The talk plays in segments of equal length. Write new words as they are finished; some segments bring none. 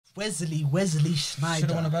Wesley Schneider. Should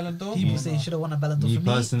have won a Ballon d'Or. People say he should have won a Ballon d'Or. Me For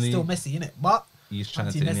personally, me, still Messi, innit? But he's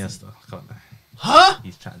chatting to Iniesta. I can't lie. huh?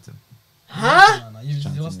 He's chatting to him. Huh? No, you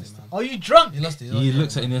lost it, man. Are you drunk? You lost it. He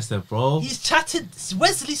looks at Iniesta, bro. He's chatted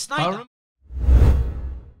Wesley Snyder.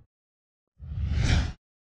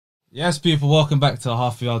 Yes, people, welcome back to a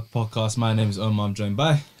Half Yard podcast. My name is Omar. I'm joined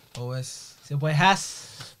by OS. It's your boy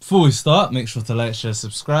Hass. Before we start, make sure to like, share,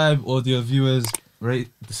 subscribe. Audio viewers, rate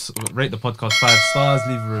the podcast 5 stars.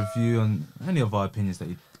 Leave a review on any of our opinions that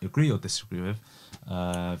you agree or disagree with.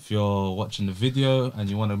 If you're watching the video and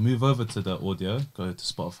you want to move over to the audio, go to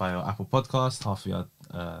Spotify or Apple Podcast.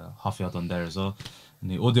 Half Yard on there as well. And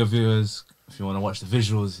the audio viewers, if you want to watch the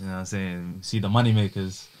visuals, you know what I'm saying, see the money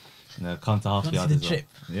makers, you know, come to Half Yard as well. Drip.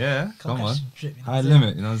 Yeah, come on. Drip, you know High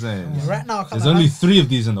limit, you know what I'm saying? Yeah, right now, There's only 3 of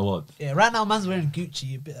these in the world. Yeah, right now, man's wearing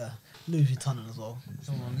Gucci, a bit of Louis Vuitton as well.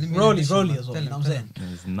 Limited Rolly edition, as well. man. You know what I'm saying?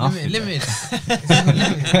 There's nothing. Limited.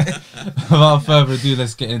 Without further ado,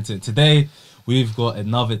 let's get into it. Today, we've got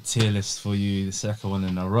another tier list for you. The second one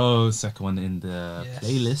in a row, second one in the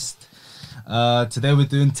playlist. Today, we're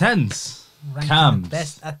doing 10s. Ranking Cams. the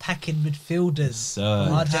best attacking midfielders of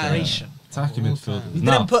of our generation. Attacking All midfielders. time. We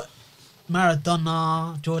didn't put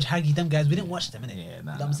Maradona, George Hagi, them guys. We didn't watch them, innit? Yeah, You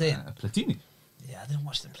know what I'm saying? Platini. Yeah, I didn't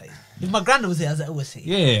watch them play. If my granddad was here, as I always say.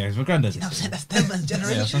 Yeah, it's my granddad. You know what I'm saying? That's them man's Yeah,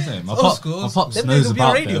 generation. that's what I'm saying. My Old pops school. Them knows niggas would be on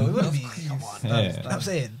about radio. It them. wouldn't be. Come on, Yeah. you know what I'm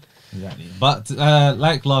saying? Exactly. But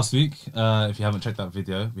like last week, if you haven't checked that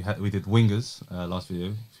video, we did wingers last video.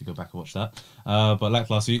 If you go back and watch that. But like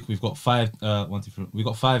last week, we've got 5. We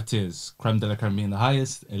got 5 tiers. Creme de la creme being the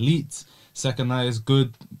highest, elite, second highest,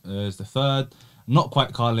 good is the third, not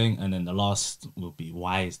quite Carling, and then the last will be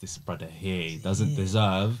why is this brother here? He doesn't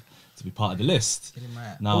deserve to be part of the list. Get him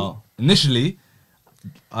right. Now, initially,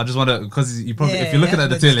 I just want to, because you probably, if Yeah, you're looking yeah, at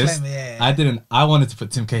the the tier list, disclaimer, yeah. I wanted to put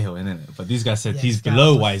Tim Cahill in it, but these guys said Yeah, he's this guy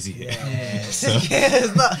below was- why is he here? Yeah, So- yeah,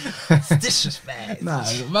 it's not. It's disrespect. Nah,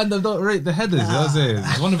 man, they don't rate the headers, you know what I'm saying?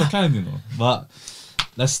 It's one of a kind, you know. But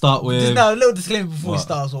let's start with... Just now, a little disclaimer before we What?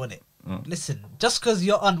 start as well, innit? Oh. Listen, just because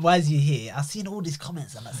you're on Why Is You Here, I've seen all these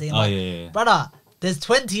comments and I'm saying, Oh, like, yeah. brother, there's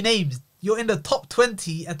 20 names. You're in the top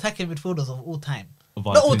 20 attacking midfielders of all time. Of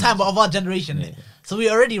our Not all opinions. time, but of our generation. Yeah. innit? So we're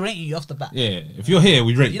already ranking you off the bat. Yeah, if you're here,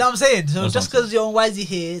 we rate You know what I'm saying? So That's just what I'm because you're on Why Is He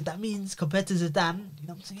Here, that means compared to Zidane, you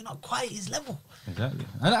know what I'm saying? You're not quite his level. Exactly.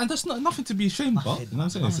 And that's nothing to be ashamed about, you know what I'm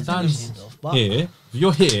saying? Nothing to be Zidane's ashamed of, but- here. If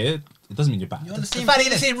you're here, it doesn't mean you're bad. You're on the The same fact that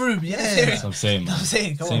you're in the playlist. same room, yeah. Yeah. That's what I'm saying, You know man. what I'm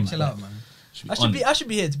saying? Come Same on. Chill out, man. I should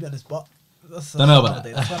be here to be honest, but that's Don't know another about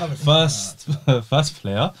day, that's another day. first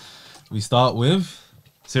player. We start with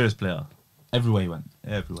serious player. Everywhere he went,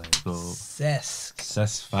 everywhere he go. Cesc.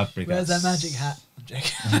 Cesc Fabregas. Where's that magic hat? I'm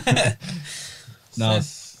joking. Now,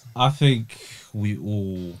 Cesc. I think we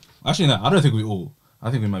all. Actually, no, I don't think we all.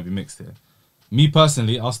 I think we might be mixed here. Me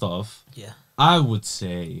personally, I'll start off. Yeah. I would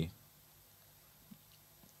say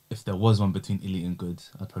if there was one between elite and good,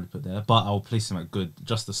 I'd probably put there. But I'll place him at good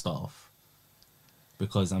just to start off.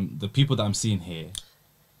 Because the people that I'm seeing here,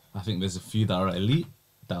 I think there's a few that are elite,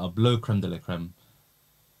 that are below creme de la creme.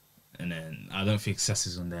 And then I don't think Cesc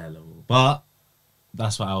is on their level. But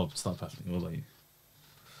that's why I'll start personally. What about you?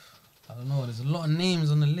 I don't know. There's a lot of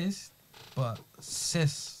names on the list, but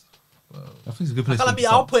Cesc. Well, I think it's a good place to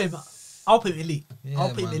I'll start. put him elite. Yeah, I'll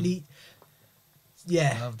put him man. elite.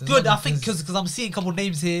 Yeah, There's good. not- I think because I'm seeing a couple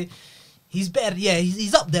names here. He's better. Yeah,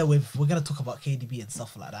 he's up there with. We're gonna talk about KDB and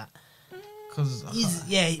stuff like that. Cause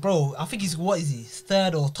Bro. I think he's what is he?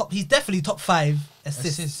 Third or top? He's definitely top 5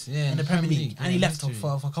 assists yeah, in the Premier League, and he yeah, left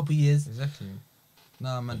literally. for a couple of years. Exactly.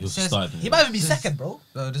 Nah, man. He'll Cesc- start. He might even be Cesc- second, bro.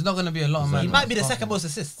 Bro, there's not gonna be a lot of man. He might be the apart second from- most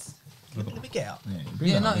assists. Let me get it out.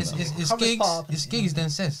 Yeah, no, it's it's Come as Giggs. far up It's as- Giggs then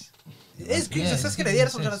Cesc. It is Giggs and Cesc, innit? Yeah,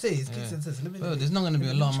 that's what I'm trying to say. It's Giggs and Cesc. Bro, there's not gonna be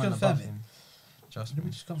a lot of man confirm above it. him. Trust Let me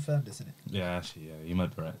me. just confirm this, innit? Yeah, actually, yeah, you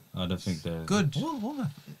might be right. I don't think there's Good. What?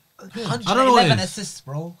 111 it is. assists,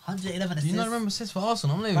 bro. 111 Do assists. you not remember Cesc for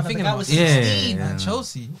Arsenal? I'm not even Brother, the thinking guy about was it. 16. Yeah. Man,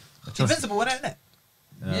 Chelsea. Invincible, wasn't it?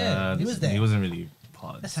 Yeah, he was there. He wasn't really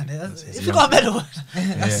part of Listen, this. if we got a medal,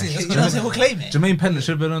 That's it. you know what I'm saying? We'll claim it. Jermaine Pennant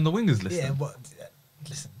should have been on the wingers list. Yeah, then. but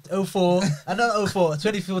listen, 04, I know 04,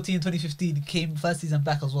 2014, 2015 came first season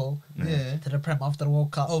back as well Yeah. to the Prem after the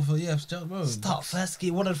World Cup. Oh, for bro. Start first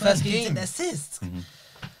game, one of the first games in the assists.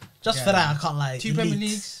 Just for that, I can't lie. 2 Premier elite.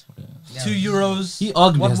 Leagues. Yeah. 2 Euros. He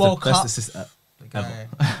arguably one has World the best Cup. assist The guy.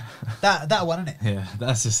 That one, innit? Yeah,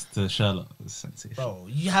 that's just Sherlock sensation. Bro,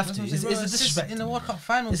 you have That's to. what I'm It's saying, a bro, disrespect. in the World Cup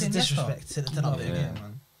final. It's a to Iniesta. disrespect to not be Yeah. again.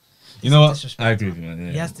 man. You know what? disrespect, I agree with you, man.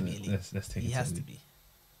 Yeah, He has to be elite. Let's take it. He to has to elite. be.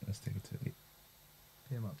 Let's take it to elite.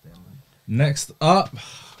 Put him up there, man. Next up,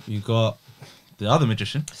 you got the other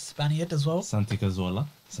magician, Spaniard as well. Santi Cazorla.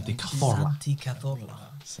 Santi Cazorla. Santi Cazorla.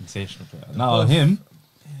 Sensational player. Now him,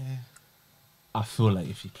 Yeah. I feel like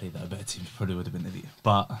if he played at a better team, he probably would have been elite.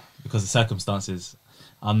 But because of circumstances,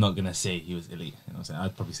 I'm not gonna say he was elite. You know what I'm saying?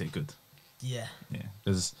 I'd probably say good. Yeah. Yeah.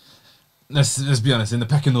 There's let's be honest. In the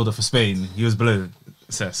pecking order for Spain, he was below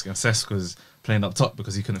Cesc, and Cesc was playing up top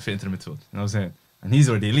because he couldn't fit into the midfield. You know what I'm saying? And he's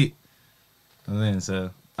already elite. You know what I'm saying? So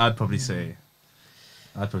I'd probably say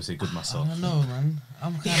good myself. I don't know, man.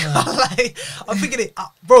 I'm kind of. Like, I'm thinking it,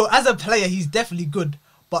 bro. As a player, he's definitely good,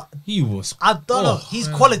 but He was. I don't know. Oh, He's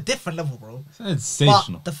yeah. quality different level, bro.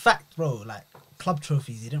 sensational. But the fact, bro, like club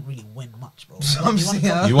trophies, he didn't really win much, bro. I'm He won a saying,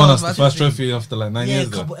 couple- You won us the That's first the thing. trophy after like 9 yeah, years a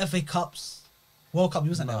ago. couple FA Cups, World Cup. He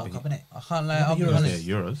wasn't there No, World Cup, innit? I can't lie. Yeah, I'll be Euros. honest.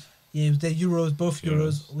 Yeah, Euros. Yeah, he was there Euros, both Euros.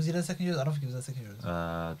 Euros. Was he there second Euros? I don't think he was there second Euros.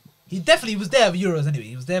 Uh, He definitely was there for Euros anyway.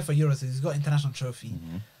 He was there for Euros. So he's got international trophy.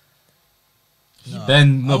 mhm. No,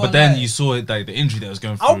 Then I but won't then lie. you saw it like the injury that was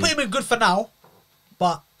going through. I'll put him in good for now,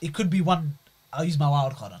 but it could be one. I'll use my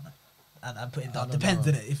wild card on it and put him down. I don't Depends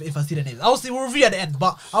know. on it if I see the names. I'll see. We'll review at the end,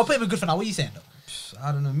 but I'll put him in good for now. What are you saying though?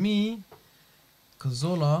 I don't know. Me,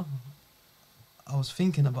 Cazorla, I was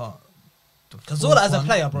thinking about. the Cazorla fourth as a one,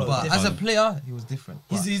 player, bro, But is as a different. player, he was different.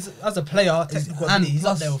 He's as a player, technical and ability, he's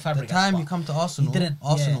up plus, there with the Fabregas. time but he come to Arsenal, didn't-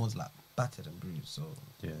 Arsenal yeah. was like battered and bruised. So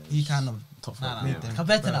Yeah, he kind of top Nah, five. nah, made nah. them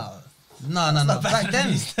Compared to better. now. No. not Back bad.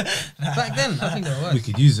 then, Nah. back then, I think it was. We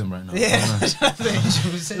could use him right now. Yeah. Let's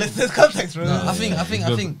context, bro. No, I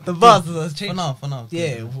think The bars has for changed. now. Yeah,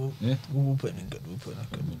 Yeah. we'll put him in good. We'll put him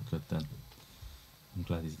in good. Good then. I'm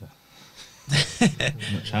glad he's there.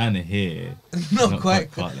 I'm not trying to hear. Not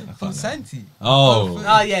quite. Can't let- I From can't let. Santi. Oh.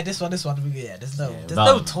 Ah, yeah, this one. Yeah, there's no Yeah,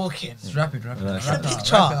 no that- talking. It's rapid. Yeah. Get a Wrap it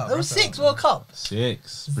picture. There was 6 World Cup.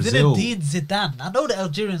 6. Brazil. Zinedine Zidane. I know the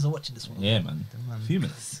Algerians are watching this one. Yeah, man. Man. A few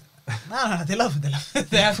minutes. Nah, they love it.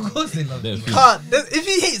 They have Of course they love They're it. a few- Can't. If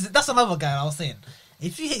he hates, that's another guy I was saying.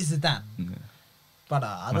 If you hate Zidane, Yeah. brother,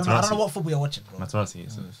 I don't know Materazzi. what football you're watching, bro. Materazzi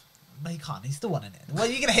is. No, he can't. He's still winning it. What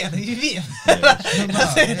are you gonna hate him? You beat him. Yeah.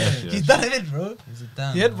 That's it. Yeah. He's done it in, bro. He's a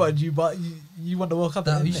damn. He headbutted you, but you won the World Cup.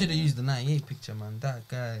 That, you innit? should have used the 98 picture, man. That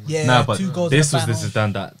guy. Yeah, Nah, but 2 goals. this in was the this is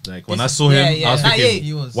final. done that. Like when This I is- saw him, yeah, I was 98. thinking,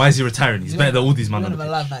 He was. why is he retiring? He's better than all these You men won on him the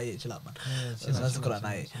alive pitch. 98. Chill out, man. Yeah, Let's look at that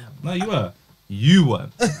 98. No, you were. You were.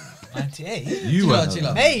 98. You Chill were. out, chill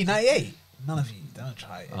out. Hey, 98. None of you. Don't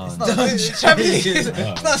try it. Oh, It's no. not it's Champions League.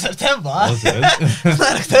 Oh. It's not September. Was it? It's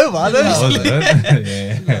not October. Was Don't it?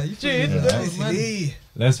 Yeah. June. Yeah. Obviously.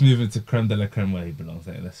 Let's move into creme de la creme where he belongs.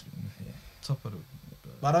 Like, let's. Yeah. Top of the.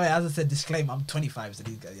 By the way, as I said, disclaimer, I'm 25, so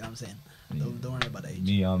these guys, you know what I'm saying? Don't worry about the age.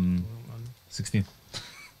 Me, 16.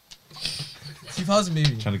 2000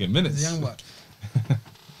 baby. Trying to get He's minutes. a young buck.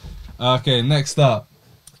 Okay, next up,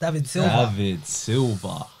 David Silva. David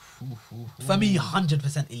Silva. For me,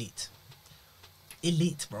 100% elite.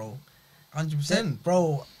 Elite, bro. 100%.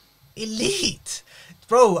 Bro, elite.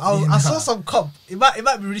 Bro, I saw some comp. It might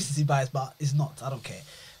be recency bias, but it's not. I don't care.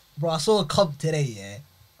 Bro, I saw a comp today, yeah,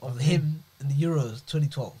 of him in the Euros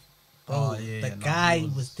 2012. Bro, Oh, yeah, the yeah, no, guy he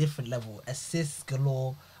was- was different level. Assists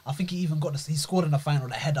galore. I think he even got he scored in the final,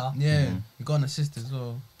 that header. Yeah, Mhm. he got an assist as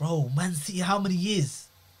well. Bro, Man City, how many years?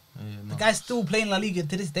 Yeah, The no. guy's still playing La Liga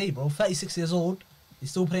to this day, bro. 36 years old. He's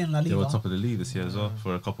still playing La They were Liga. top of the league this year as well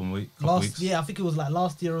for a couple of weeks. Last year, I think it was like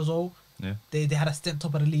last year as well. Yeah. They had a stint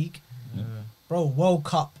top of the league. Yeah. Bro, World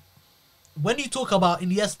Cup. When you talk about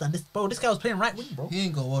Iniesta, and this guy was playing right wing, bro. He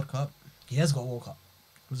ain't got World Cup. He has got World Cup.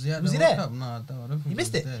 Was he at Was the he World there? Cup? Nah, I don't think He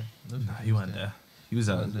missed was it? there. I don't Nah, think he was wasn't there. He was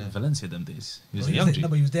at Wasn't there. Valencia them days. He was Bro, a young G. no,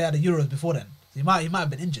 but he was there at the Euros before then. So he might have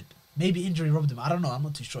been injured. Maybe injury robbed him. I don't know. I'm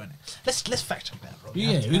not too sure in it. Let's fact check that, bro.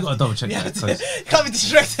 Yeah, we gotta double check We that. have to- 'cause Can't be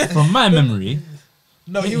distracted. from my memory,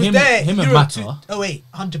 No, he was him- there. him and Euro Mata. Oh wait,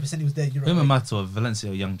 100% he was there. Euro. him and Mato are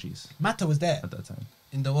Valencia young G's Mata was there. at that time.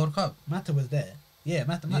 In the World Cup. Mata was there. Yeah,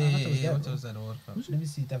 Mata Yeah, was yeah, there. Mata bro. was at the World Cup. Let me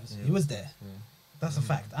see David. Yeah. He was there. Yeah. That's a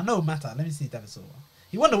fact. I know Mata. Let me see David Silva.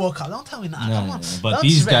 He won the World Cup. Don't tell me that. No, but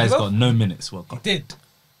these guys got no minutes World He Cup. did.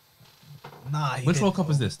 Nah, he Which did, World Cup bro.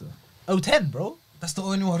 was this though? 010, bro. That's the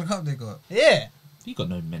only World Cup they got. Yeah, He got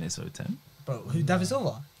no minutes 010. bro. Who? David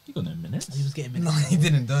Silva. He got no minutes. He was getting No, minutes. he bro.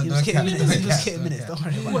 didn't. Don't He was getting cap, minutes. He don't was cap, getting don't minutes. cap. Don't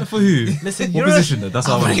worry about What it. for who? Listen, What Euros. position though? That's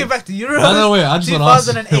what I'll I bring want. it back to Euros. No, no, wait. I just want to ask.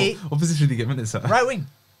 2008. What position did he get minutes at? Right wing.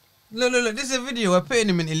 Look. This is a video. We're putting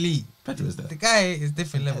him in elite. Pedro was there. The guy is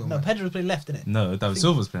different level. No, man. Pedro played left, didn't it? No, David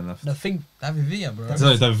Silva was playing left. No, think. David Villa, bro.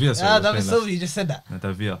 Sorry, David Villa. Sorry, was David playing Silva. left. You just said that. No,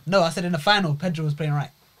 David Villa. No, I said in the final, Pedro was playing right.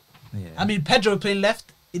 Yeah. I mean, Pedro playing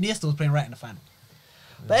left. Iniesta was playing right in the final.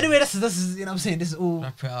 But anyway, this is you know what I'm saying. This is all.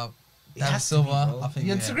 Wrap it up. It David has to be, Silva, bro. I think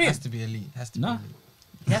You yeah, disagree? has to be elite. Has to be Nah. elite.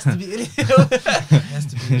 He has to be. Has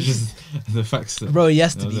to be it's elite. just the facts. That Bro, he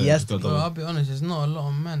has to that be. was He there. has to Got be. Bro, double. I'll be honest. There's not a lot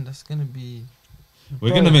of men that's gonna be We're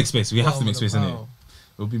Bro. gonna make space. We have to Bottom make of the space in it. barrel.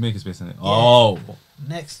 We'll be making space in it. Oh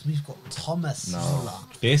Next, we've got Thomas no, Muller.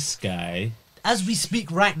 this guy. As we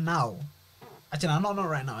speak right now, actually, no, not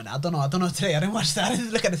right now. I don't know today. I didn't watch that. I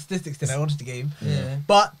didn't look at the statistics today. I watched the game. Yeah.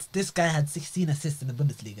 But this guy had 16 assists in the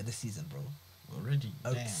Bundesliga this season, bro. Already.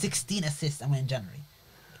 Damn. 16 assists, and we're in January.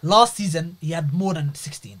 Last season, he had more than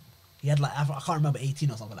 16. He had like, I can't remember, 18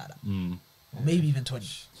 or something like that. Mm. Or maybe even 20.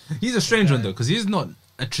 He's a strange one though, because he's not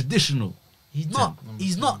a traditional. He's not. Number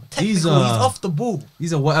He's 10. not technical. He's, He's off the ball.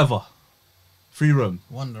 He's a whatever. Free roam.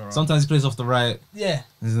 Wanderer. Sometimes he plays off the right. Yeah.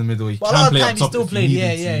 He's in the middle. He But a can lot of play time up he top still if played. he Yeah,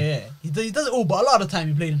 needed yeah, to. yeah. He does it all, but a lot of the time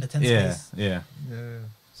he played in the 10 Yeah, space. yeah. Yeah.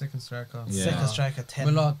 Second striker. Yeah. Second striker, 10.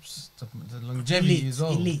 Muller-ups, the longevity Elite, as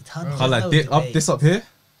well. elite, Bro. 100%. Can't like no debate. this up here.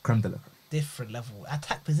 Creme de la creme. Different level.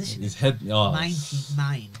 Attack position. His head. Oh,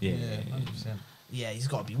 99. Yeah. Yeah, 100%. Yeah, he's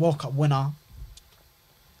got to be World Cup winner.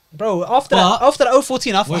 Bro, after But- that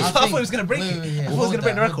 014, I thought, Wait, I thought he was going to break wait, it. wait, yeah. I thought he was going to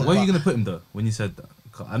break the Hold record. Where are you but gonna put him though? When you said that,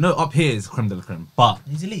 I know up here is creme de la creme, but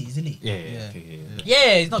He's elite, he's elite. yeah, Yeah. okay, yeah.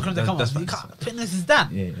 Yeah, he's not going to come That's on. You facts. can't. Fitness is done.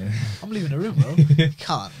 Yeah, yeah. I'm leaving the room, bro. You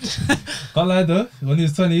can't. Can't lie though. When he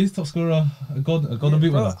was 20, top scorer, a golden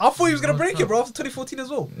boot Bro, winner. I thought he was going to break it, bro, after 2014 as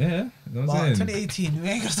well. Yeah, you know what But I'm saying. 2018, we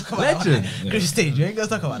ain't going to talk about Legend. that. Yeah. Group stage, we ain't going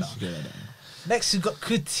to talk about that. Forget about that. Next, we've got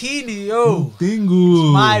Coutinho.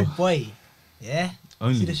 Dingo. My boy. Yeah?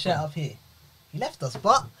 Only. See the shirt up here. He left us,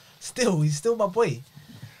 but still, he's still my boy.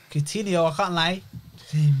 Coutinho, I can't lie.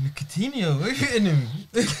 Damn, Coutinho, we're hitting him.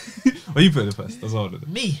 Well, you put it first. That's all.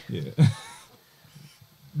 Me, Yeah.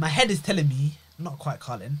 my head is telling me, not quite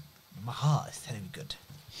Colin, my heart is telling me good.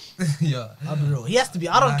 Yeah. I'll be real. He has to be.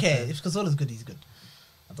 I don't Okay. care. If Cazorla's good, he's good.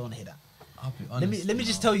 I don't want to hear that. I'll be honest. Let me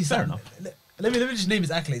just tell you Fair something. Let me just name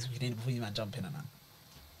his accolades before you man jump in and that.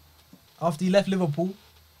 After he left Liverpool,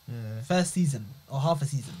 Yeah. first season or half a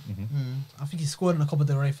season, Mm. I think he scored in a Copa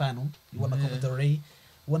del Rey final. He won the Copa Yeah. del Rey,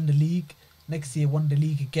 won the league. Next year, won the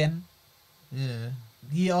league again. Yeah.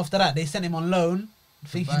 The year after that, they sent him on loan,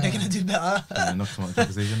 thinking they're Bayern. gonna do better. Yeah, knocked him out of the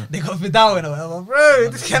conversation, innit? They got Vidal in or whatever, bro.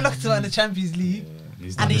 This guy knocked him out in the Champions League, Yeah,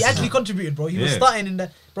 he's done and he this actually now. contributed, bro. He was Yeah. starting in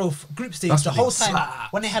the group stage That's the what whole he time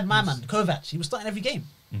slapped. when they had my man Kovac. He was starting every game.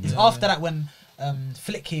 It's Yeah. after that when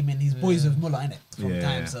Flick came in, he's boys Yeah. with Muller in it from Yeah,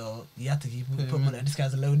 time, yeah. so you had to Put put him Muller. in. And this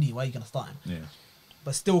guy's a low knee. Why are you gonna start him? Yeah.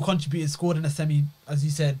 But still contributed, scored in a semi, as you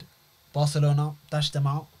said. Barcelona dashed them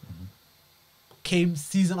out. Came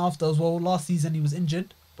season after as well. Last season he was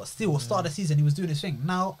injured, but still, start of the season he was doing his thing.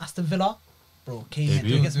 Now Aston Villa, bro, came in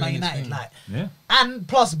Debut. against Man Doing his United, thing. like, Yeah. and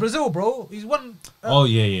plus Brazil, bro. He's won. Oh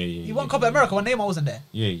yeah, yeah, yeah. He won Copa America when Neymar wasn't there.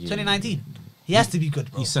 Yeah, yeah. 2019. He has to be good,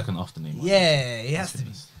 bro. He's second after Neymar. Yeah, he has to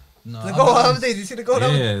be. No, The I'll goal be the other honest. day, did you see the goal? the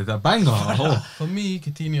other day? Yeah, the banger. Oh. For me,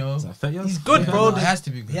 Coutinho. Is that 30 yards? He's good, Yeah, bro. no, it has to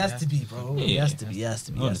be good. He has to be, bro. He Yeah. has to be. He has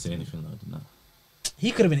to I be. don't He want has to to say be. anything like that.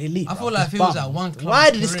 He could have been elite. I bro. feel like if He's he was bum. at one club. Why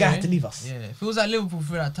did this guy career, have to leave us? Yeah, if he was at Liverpool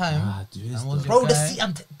for that time. Ah, dude, and it's was the- your Bro,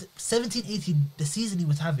 guy, 17, 18, the season he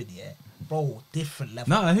was having, yeah, bro, different level.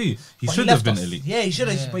 No, I hear you. He But should have left been us. elite. Yeah, he should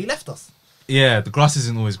have, Yeah. but he left us. Yeah, the grass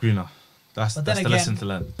isn't always greener. That's But that's then the again, lesson to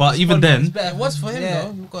learn. But he's even probably- then, he's better it was for him yeah.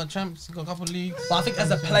 though. He got champs, he got a couple of leagues. But I think as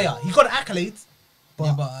a player, he got accolades. But,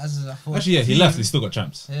 yeah, but as a force actually, yeah, he team, left. He still got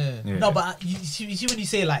champs. Yeah. Yeah. no, but you see when you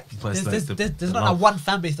say like, But it's there's like the not that love. one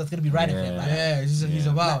fan base that's gonna be riding for him. Like, Yeah, he's Yeah.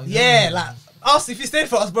 about. yeah, like us, if he stayed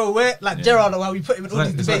for us, bro, we're like Yeah. Gerrard, where we put him in It's all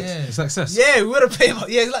like, these it's like, debates. Yeah. it's like Cess. Yeah, we would have paid him.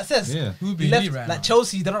 Yeah, he's like Cess. Yeah. Who would He be left elite right like now?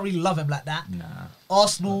 Chelsea. They don't really love him like that. Nah.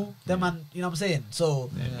 Arsenal, them man, you know what I'm saying. So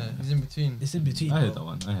Yeah. Yeah, he's in between. it's in between. I Bro. heard that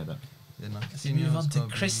one. I heard that. Yeah, no, Let's move on Coutinho's to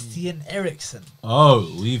gotta be- Christian Eriksen.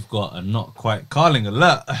 Oh, we've got a not quite Carling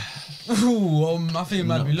alert. Ooh, I think it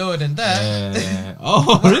might be lower than that. Yeah.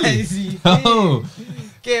 Oh, really? Is he? Oh,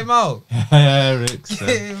 Get him out. Eriksen.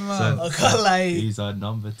 Get him out. I can't lie. He's our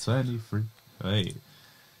number 23. Hey.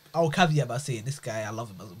 I'll caveat by saying this guy, I love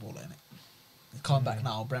him as a baller, innit? He's coming back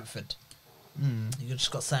now, Brentford. Mm. He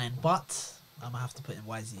just got signed, but I'm gonna have to put in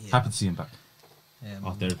Wisey here. Happy to see him back. Yeah, man.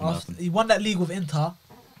 After everything After, happened. he won that league with Inter,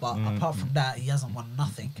 but Mm, apart from that, he hasn't won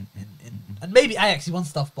nothing. And maybe Ajax, he won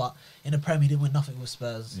stuff, but in the Premier, he didn't win nothing with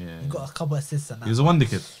Spurs. Yeah, He got a couple of assists and that. He was a wonder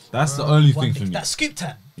kid. That's the Bro, only One thing thing- for me. That scoop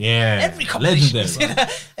turn. Yeah. Every compilation. you see Legendary.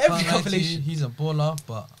 that? Every Can't lie to you, compilation. he's a baller,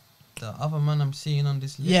 but the other man I'm seeing on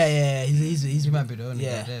this list, Yeah, he's he might be the only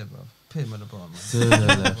yeah. guy there, bro. Put him at the bottom, man. To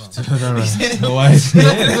the left, to the right. Why is he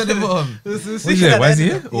Put here? him at the bottom. What's it? Why is he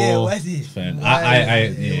here? Yeah, Or- why is he here? Fair enough. Why I,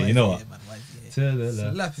 is he yeah, you know what? Why is he here? To the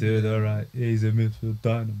left, Slap to him. the right. He's a midfield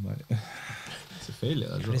dynamite. It's a failure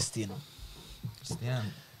as well. Cristiano.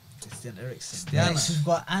 Christian. Eriksen. Cristiano. Next we've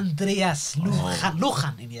got Andreas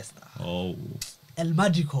Lujan Iniesta. Oh, El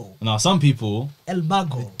Magico, Now, some people El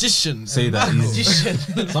Mago. Magician. say that he's.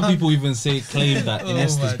 Magician. Some people even claim that Oh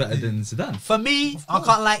Iniesta my is better days. than Zidane. For me, I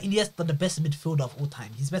can't lie. Iniesta the best midfielder of all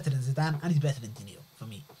time. He's better than Zidane and he's better than Dino. For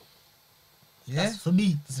me, Yeah, That's for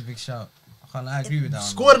me. that's a big shout. I agree with that.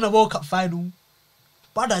 Scored in the World Cup final.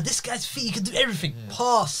 Brother, this guy's feet, he can do everything. Yeah.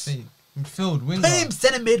 Pass. Midfield, winger. Play him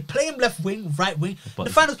centre mid, play him left wing, right wing. But The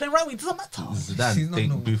finals playing right wing, doesn't matter. Zidane He's not beat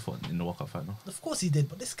normal. Buffon in the World Cup final. Of course he did,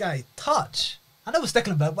 but this guy, touch. I know it's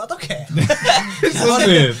Stecklenburg, but I don't care. It's so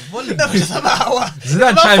weird. Volley. No, it's about what.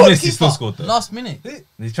 Zidane About tried fourth miss, he still keeper. scored though. Last minute.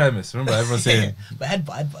 He tried miss. Remember, everyone's saying. But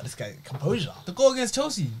headbutt, this guy, composure. The goal against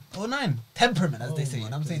Chelsea. 09. Temperament, as they Oh say. You my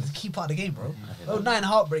know what I'm saying? It's a goodness. key part of the game, bro. Yeah. 09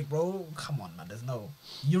 heartbreak, bro. Come on, man. There's no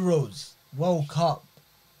Euros, World Cup.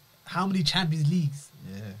 How many Champions Leagues?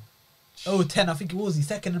 Yeah. 10, I think it was. He's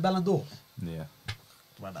second in Ballon d'Or. Yeah.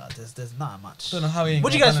 Brother, there's not much. Don't know how he ain't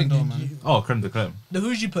What do got you guys Ballon think? d'Or, man. Oh, creme de creme. No,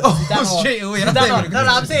 who'd you put? Oh, Zidane or straight away. Zidane That's or, not even no, a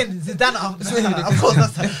I'm question. saying Zidane. Of course,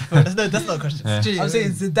 that's not a question. Yeah. Straight I'm saying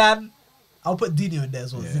away. Zidane. I'll put Dino in there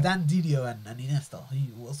as well. Yeah. Zidane, Dino, and Iniesta.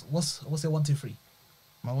 What's your 1, 2, 3?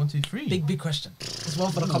 My 1, 2, 3. Big question. It's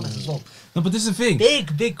one for the comments as well. No, but this is the thing.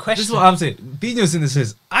 Big question. This is what I'm saying. Dino's in this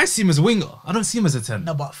list. I see him as a winger. I don't see him as a 10.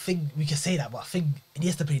 No, but we can say that, but I think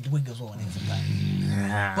Iniesta played the wing as well.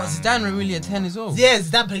 But Zidane were really a 10 as well. Yeah,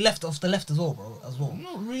 Zidane played off the left as well, bro.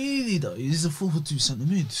 Not really, though. He's a 4-2 centre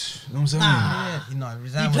mid. You know what I'm saying? Nah. Yeah, no, He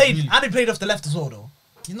Zidane was played, really, and he played off the left as well, though.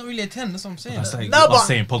 he's not really a 10, that's what I'm saying. That's like No, us but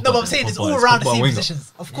saying Pogba, no, but I'm saying Pogba it's all is around the Pogba a same winger.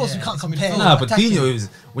 positions. Of course, Yeah, we can't it's compare. midfield. Nah, but attacking. Dino is.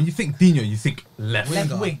 When you think Dino, you think left.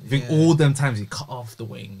 Left wing. I think Yeah. all them times he cut off the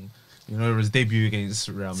wing. You know, his debut against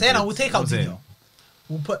Real Madrid. Say now, we'll take out You know Dino.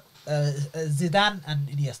 We'll put Zidane and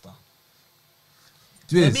Iniesta. what I'm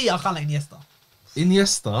For saying? me, I can't like Iniesta.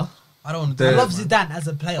 Iniesta, I don't want to The- do I love this, man. Zidane as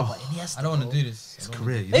a player, but Iniesta. I don't want bro. to do this. his I don't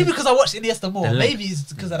career. wanna you Maybe know? because I watched Iniesta more. The length. Maybe it's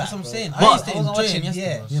because of that. That's what I'm bro. saying. I I used wasn't to enjoy watching, Iniesta,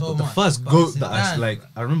 yeah. bro. Yeah, so but the much. first But goat that I Zidane- like,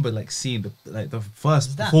 I remember like seeing the first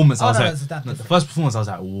Zidane. performance. I Oh, was no, like, Zidane, no, the different. first performance, I was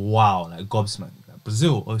like, wow, like gobsmacked. Like,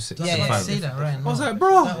 Brazil 06. That's Yeah, what yeah, I say that right now. I was like,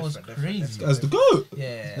 bro, That was Different, crazy. that's the goat. Yeah.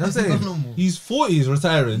 You know what I'm That's saying? not normal. He's 40, he's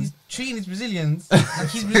retiring. He's treating his Brazilians like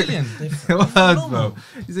he's Brazilian. What, normal. bro?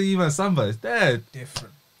 He's a human samba. It's dead.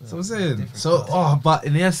 Different. That's what I'm saying. Different So, class. but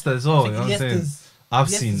Iniesta as well. I You know think what I'm saying? Iniesta's I've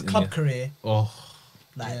Iniesta's seen club Iniesta. career. Oh,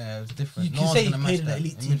 Like, Yeah, it was different. you No can one's say he gonna played match in the that.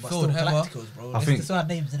 elite In team, but still midfield, ever. Galacticos, bro. I They think- still had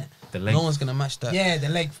names in it. the No length. one's gonna match that. Yeah, the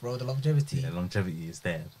length, bro, the longevity, Yeah, longevity is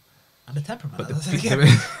there. and the temperament. But That's the, it again.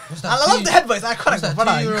 What's I that? love the headbutt. It's iconic, what's that,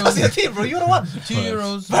 brother. 2 You euros? can't see the team, bro. You would have won. 2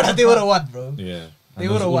 euros. Brother, they would have won, bro. yeah. They And would've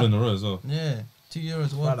those all won. in a row as well. Yeah, 2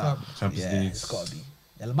 euros World Brother. Cup. Champions Yeah, League. it's gotta be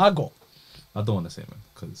El Mago. I don't want to say, man,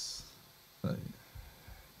 because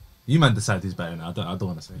you man decide who's better. Now. I don't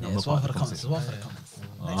want to say. Yeah, I'm it's not one part for the of comments. the It's one for the conversation.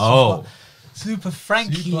 comments. Next Oh, we've got Super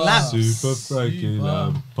Frankie Super. Lamps. Super Frankie Super.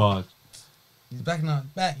 Lampard. He's back now.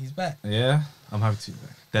 He's back. Yeah, I'm happy to.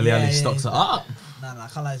 Dele Yeah, Alli yeah, stocks he's are back. up. No, I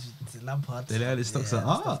can't lie. It's Lampard. Dele Alli stocks are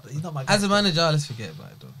that's- up. He's not my guy. As a manager, let's forget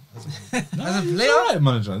about it though. No, As a he's player? alright,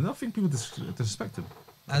 manager. I don't think people disrespect him.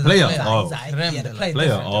 As Player, a player. oh. He's aight. Creme Yeah, de the la- player. Player,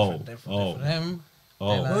 different, oh, different. oh. Them,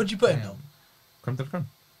 Oh, Where would you put him though? creme de la creme.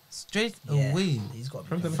 straight Yeah, away. He's got to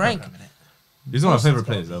Creme be de la Frank. creme, innit? He's one of my favorite He's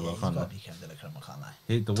gotta players be, ever. yeah, I he's can't got lie. to be creme de la creme. I can't lie.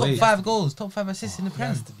 Hit the Top way. 5 goals, top 5 assists in the He Prem.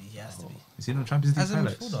 has to be. He has to be. You seen the Champions League As a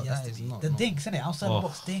highlights? midfielder. He has That to is be. not. The no. dinks, innit? Outside Oh. the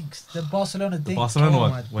box dinks. The Barcelona The dinks. Barcelona Oh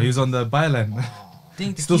one, my where he was on the byline.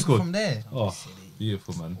 Think to Still keep it scored. from there. Oh, Silly.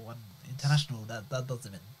 beautiful, man. One international that does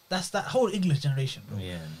him in. That's that whole English generation, bro.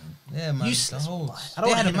 Yeah, man. Yeah, man. Useless, The whole, wallahi. I don't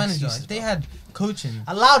they wanna had a hear no manager. excuses, If they bro. had coaching.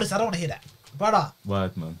 Allow this. I don't want to hear that, brother.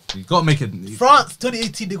 Word, man. You gotta make it. France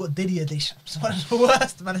 2018, they got Didier Deschamps. One of the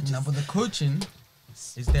worst managers. Nah, but the coaching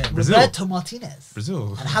is there. Brazil. Roberto Martinez.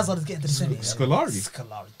 Brazil. And Hazard is getting to the semi. Scolari.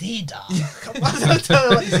 Scolari. Dida. Come on, don't tell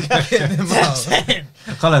me what this guy Get them out. saying.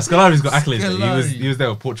 Colour, Scolari's got accolades. though. Scolari. He was there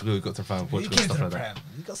with Portugal. He got to final He Portugal came stuff to like the that. Prem.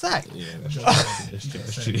 He got sacked. Yeah, that's true.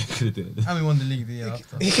 That's true. He could've did it. And we won the league the year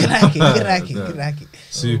after. He can hack it. He can hack it. He can hack it.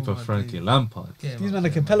 Super Oh, my Frankie days. Lampard. Get him He's out, man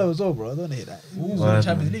like get him Capello out. as well, bro. I don't want to hear that. He's Word, won the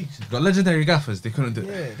Champions man. League. Got legendary gaffers. They couldn't do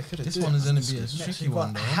Yeah, it. they could've This do one it. is gonna be a Next tricky we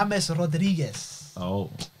one got though. James Rodriguez. Oh,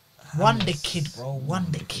 Wonder kid, bro.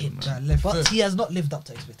 Wonder kid. That left But foot. he has not lived up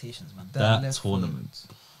to expectations, man. that left tournament.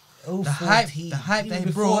 Oh, The hype- 14. the hype Even that he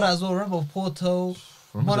before brought. that as well. Remember Porto,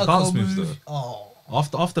 Remember the Monaco dance moves move. though. Oh,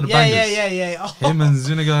 After the yeah, bangers. yeah. Oh. Him and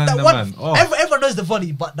Zuniga and That the one, man. Oh, everyone knows the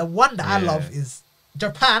volley, but the one that I Yeah. love is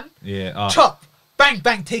Japan. yeah. Chop, bang,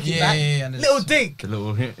 bang, take it Yeah, back. yeah, and Little it's- dink The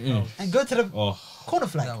little hit. and go to the Oh, corner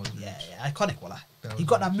flag. That was Yeah, iconic. Wallah. That He was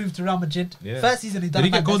got that move to Real Madrid. Yeah. First season he did done. he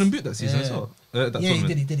it get like golden this. boot that season Yeah. as well? That Yeah, he tournament.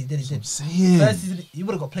 did. He did. That's what I'm First saying. season he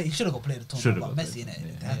would have got played. He should have got played the Should've tournament, but got Messi in played,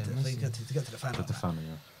 it. yeah. Had to, Yeah, so he Messi. got to get to the final. Got the family,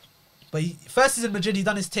 yeah. But first season Madrid, he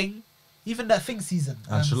done his thing. Even that thing season.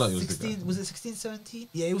 Ancelotti was the 16, guy. was it 16-17?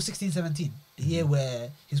 Yeah, it was 16-17. The year where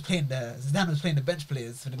he was playing Zidane was playing the bench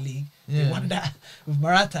players for the league. Yeah. He won that with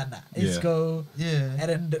Morata and that. Yeah. Isco. Yeah.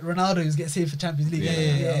 And then Ronaldo was getting saved for Champions League.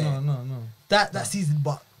 Yeah. No. That season,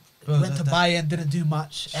 but Bro, he went to that- Bayern, didn't do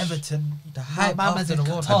much. Everton. The hype man's after in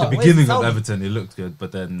the World Qatar. Cup. At the Where's beginning of Saudi? Everton, it looked good,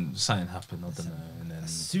 but then something happened. I don't know. And then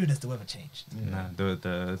As soon as the weather changed. nah,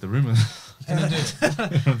 the rumors. Couldn't do it.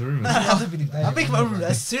 The rumors. I don't believe that. I'm making my own.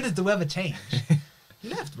 As soon as the weather changed, he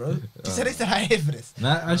left, bro. He said, "I ain't here for this."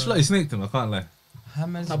 Nah, Ancelotti snaked him. I can't lie.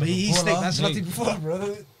 Hammers. No, but he baller. snaked Ancelotti before, bro. I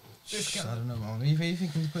don't know, man. What do you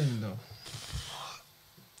think he's putting though?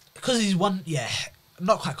 Because he's won, yeah,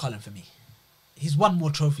 not quite Colin for me. He's won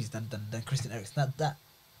more trophies than Christian Eriksen. That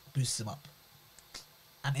boosts him up.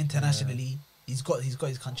 And internationally, he's got his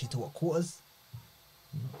country to what, quarters?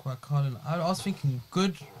 Not quite Colin. I was thinking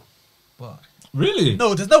good, but Really?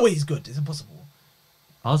 No, there's no way he's good. It's impossible.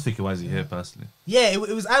 I was thinking, why is he here personally? Yeah, it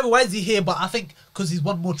was either why is he here, but I think because he's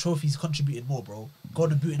won more trophies, he's contributed more, bro.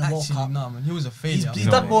 Golden boot in a World actually, Cup. no, man. He was a failure. He's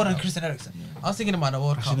No. done more than Christian Eriksen. I was thinking about the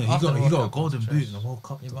World Cup. Actually, no, After the he World got a Cup, golden was boot trash. in the World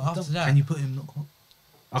Cup. Yeah, though. but after that, Can you put him not?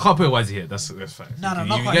 I can't put why is he here. That's fact. No, you,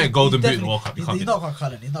 not you quite. get a golden He's boot in the World Cup. You definitely- can't He's be. not quite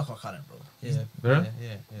Colin. He's not quite Colin, bro. Yeah,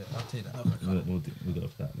 Yeah? I'll take that. Not quite Colin. We'll go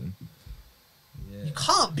for that then. Yeah. You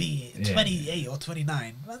can't be Yeah. 28 or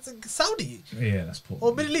 29. That's in Saudi. Yeah, that's poor.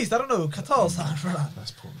 Or Middle East, I don't know. Qatar or something, bro.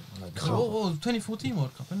 That's poor. Oh, 2014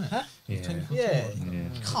 World Cup, isn't it? Huh? Yeah. 2014 Yeah. World Cup. Yeah.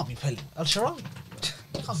 You can't be playing Al Shaarawy.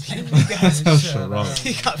 You can't play with these guys. That's so wrong.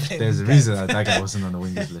 You can't play There's a with these reason guys. that guy wasn't on the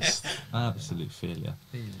wingers list. Absolute failure.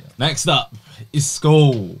 Failure. Next up,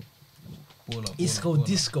 Isco. Baller, Isco baller,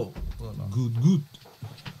 Disco. baller. Good.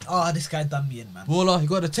 Oh, this guy done me in, man. Baller, he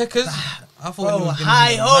got the tickers. I thought he Bro, was gonna high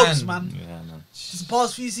be the hopes, man. man. Yeah, man. Just the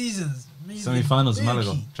past few seasons. he's been Semi-finals, rookie.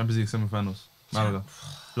 Malaga. Champions League semi-finals, Malaga.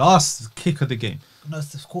 Last kick of the game. No,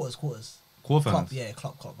 it's the quarters. Quarterfinals. Klopp, yeah,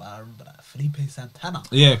 Klopp. I remember that. Felipe Santana.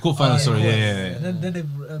 Yeah, quarterfinals. Oh, sorry, quarters. yeah. And then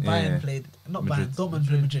Bayern Yeah. played, not Madrid. Bayern, Dortmund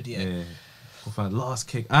played Madrid, yeah. Quarterfinals. Last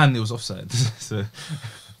kick, and it was offside. So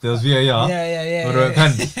there was VAR. Yeah. But there were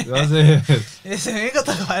penalties. That was it. Yes, you ain't got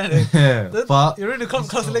to talk about it. Yeah, but You're in the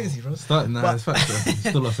Klopp's legacy, bro. starting that, But- it's fact, though.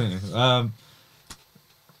 Still a thing.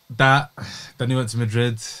 Then he went to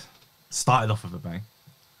Madrid. Started off with a bang,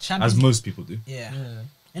 Champions as League. most people do. Yeah. Yeah.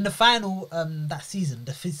 In the final, that season,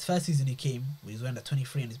 his first season he came, he was wearing that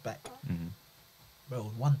 23 on his back. Mhm. Bro,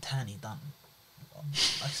 one turn he done.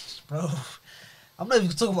 Bro, I'm not even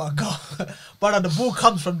talking about a goal. But the ball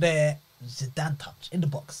comes from there, Zidane touch in the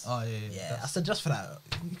box. Oh, yeah. Yeah, I said just for that.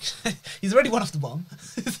 He's already one off the bomb.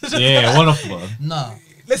 Yeah, one off the bottom. Nah.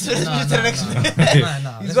 Let's move to the next one.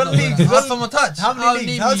 Nah. He's Let's one not league, go he's there. one- From a touch. How many I'll leagues?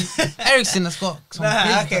 leave How's- you- Ericsson has got some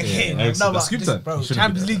Nah, big okay. Yeah, No, Eriksen, but that's good this- then. bro, He shouldn't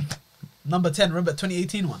Champions be there. League number 10. Remember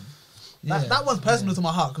 2018 one? Yeah. That one's personal to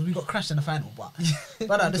my heart because we got crashed in the final. But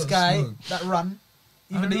this got guy, smoked. that run,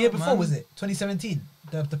 I even don't the year know, before man. was it 2017?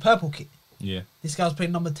 The purple kit. Yeah. This guy was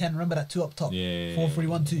playing number 10. Remember that two up top? Yeah.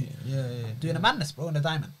 4-3-1-2. Yeah. Doing a madness, bro, in the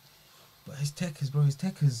diamond. But his techers, bro, he's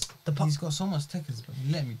The got so much techers, but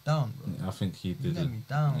he let me down, bro. I think he He did let it. me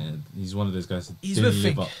down. Yeah, he's one of those guys that He's didn't with live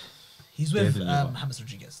Fink. up. He's Yeah, with didn't live up. James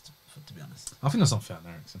Rodriguez, to be honest. I think that's unfair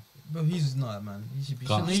on Eriksen. Bro, he's not, man. He should be.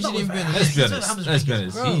 Can't. He He's not shouldn't with even be on the Let's He's be list. with honest. James Let's be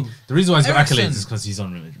Rodriguez, honest. bro. The reason why he's got Eriksen. accolades is because he's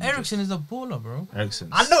on Real Madrid. Ericsson is a baller, bro. Eriksen.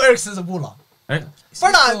 I know Eriksen's a baller. Er-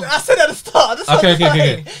 But I said at the start. That's what I'm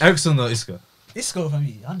okay. saying. Eriksen or Isco? Isco for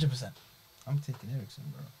me, 100%. I'm taking Ericsson,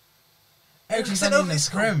 bro. Eriksen in over the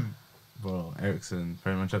Isco. Prem. Bro, Eriksen,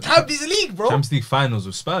 Premier League Champions League, bro. Champions League finals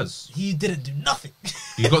with Spurs. He didn't do nothing.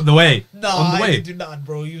 He got the way. No, on the he way. didn't do nothing,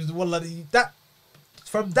 bro. He was the one like that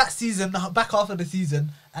from that season, the back half of the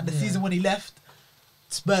season, and the Yeah. season when he left.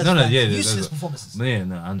 Spurs, No, fans, yeah, useless there's- performances. Yeah,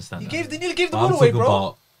 no, I understand. He that. nearly gave the But I'm ball away, talking bro.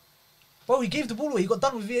 about- Bro, he gave the ball away. He got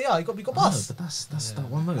done with VAR. He got No, bust. but that's Yeah. that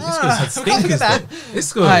one moment. Nah, Isco's had we can't forget stinkers, that. though.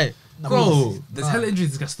 Isco, Right. bro, there's Nah. hella injuries.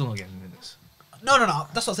 This guy's still not getting minutes. No.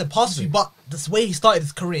 That's what I said. Past few, but this way he started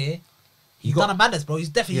his career, he's got- done a madness, bro. He's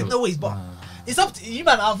definitely. Yeah, There's no way he's. But it's up to you,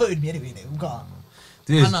 man. Outvoted me anyway. We got.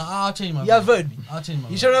 Dude, I'll change my You outvoted me. I'll change my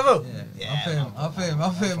You sure I vote? Yeah. Yeah, I'll pay him,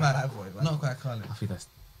 I'll man. vote, man. Not quite Carlin. I think that's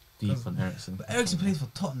deep on Eriksen. But Ericsson plays for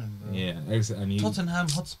Tottenham, bro. Yeah, Eriksen, and he. Tottenham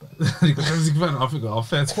Hotspur. He got Champions League final. I think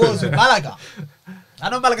unfair to Quotes him. with Malaga. I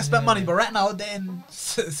know Malaga spent money, but right now they're in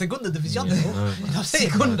Segunda División. Yeah, bro. no, You know what I'm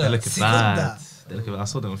saying? Segunda. They're looking Segunda. bad. They're looking bad. I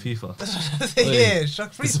saw them on FIFA. Yeah,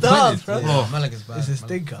 shock 3 stars, Disappointed. bro. Oh. Malaga's bad. It's a Malaga's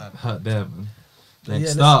stinker. bad. Hurt there, man. Yeah,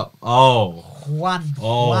 Next let's- up. Juan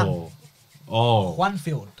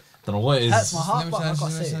Field. Don't know what it is. That's my heart. Let me but I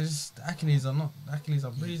gotta say, say it. the accolades are not. The accolades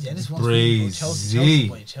are breezy. Yeah, this one's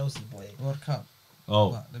Breezy. Chelsea boy. World Cup. Oh,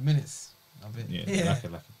 What, the minutes of it. yeah. Yeah.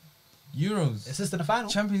 Lucky. Euros, Assist in the final.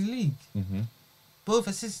 Champions League, Mm-hmm. both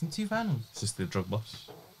assists in 2 finals. Just the drug boss.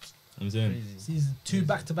 I'm saying. Crazy. Season 2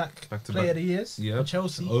 back-to-back Player of the Years. Yeah. For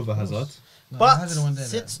Chelsea. Over Hazard. No, But Hazard won there,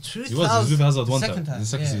 since He was 2000, with Hazard one second time. time. The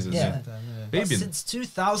second season. Yeah. Yeah. Second time, yeah. but Baby. since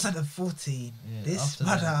 2014, Yeah, this after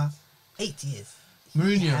brother, that. 8 years.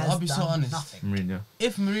 Mourinho, he has I'll be so done honest. Nothing.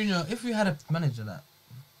 Mourinho. If we had a manager that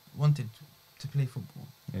wanted to play football,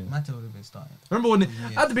 Yeah. Mata would have been starting. Remember when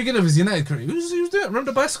Yeah. at the beginning of his United career, he was doing it.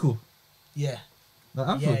 Remember the bicycle? Yeah. At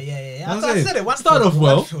Yeah, Anfield? yeah. That's I it. said it. Started off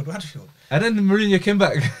well. Wanfield. And then Mourinho came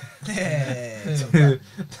back. Yeah.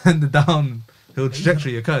 And the downhill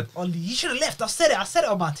trajectory occurred. Oli, you should have left. I said it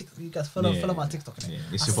on my TikTok. You guys follow my TikTok. Innit?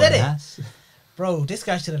 I It's your said boy. it. Bro, this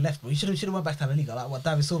guy should have left, bro. He should have went back to La Liga like what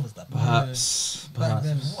David Silva's done. Perhaps. Back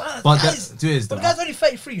then. What? But Guys, that, dude, but the guy's only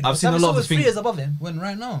 33. You know? I've seen a David lot of Silva's the 3 thing- years above him. When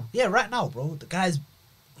right now. Yeah, right now, bro. The guy's,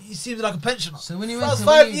 he seems like a pensioner. So when you That went was to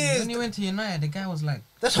 5 when years. when you went to United, the guy was like.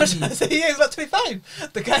 That's what I'm 20. trying to say. Yeah, he's like 25.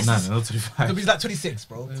 The guy's No, not 25. he's like 26,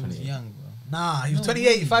 bro. He was young, bro. Nah, he was No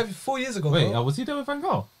 28, way. 4 years ago, Wait, bro. was he there with Van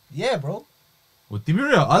Gaal? Yeah, bro. With Di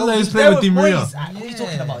Maria? I Bro, know he he's was playing there with Di Maria. Moyes. What are you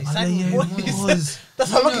talking about? He Yeah. signed Yeah, with yeah, Moyes. Moyes.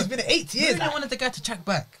 That's how long Mourinho- he's been at 8 years. Mourinho wanted the guy to track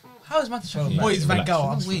back. How is Mata Bro, tracking Moyes, back? Van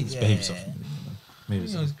Gaal. No way. Just behave yourself. Maybe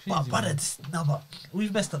Mourinho was so. crazy. But man. it's, no, but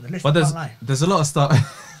we've messed up the list. But I can't lie. there's a lot of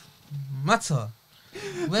stuff. Mata,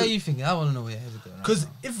 where are you thinking? I want to know where your head's going. Because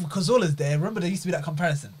if Cazorla's there, remember there used to be that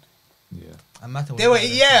comparison. Yeah. And Mata They were,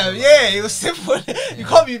 yeah, it was simple. You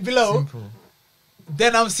can't be below. Simple.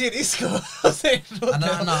 Then I'm seeing Isco. I'm saying, Then I'm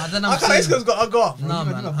I can't seeing- Isco's got to go up. bro. No,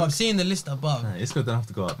 You man. know, I'm seeing the list above. Nah, Isco don't have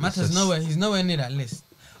to go up. Mata's It's just nowhere. He's nowhere near that list.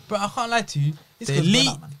 Bro, I can't lie to you. The Isco's elite,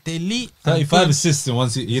 gone up, man. the elite. and 35 good- assists in one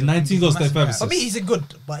season. He had 19 goals, Massive 35 gap. For assists. me, he's a good,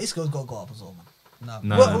 but Isco's got to go up as well, man.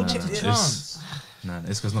 Nah, No, What- no, what no, chip- no. yeah. It's- Nah,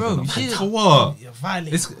 Isco's not Bro, going you see- up. For what? You're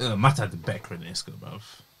violent. Mata had the better career than Isco, bro.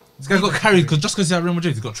 This guy got carried just because he's at Real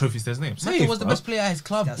Madrid. He's got trophies to his name. Mata Safe, was the bro. best player at his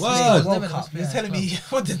club. That's What? the He was World never the Cup. best You're player telling at his me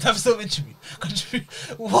what did David Silva contribute?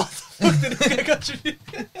 What the fuck did this guy contribute?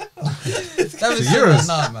 David To Silva, Euros.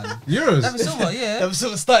 nah, man. Euros. David Silva, yeah. David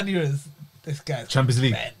Silva starting Euros. This guy's Champions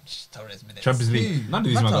League. bench. Torres minutes. Champions League. Who? None of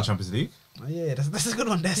these men Mata. got Champions League. Oh, yeah, that's a good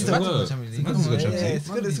one. That's Yeah, the Mata one. were. got Champions League. Mata's got Yeah, Champions Yeah, League. it's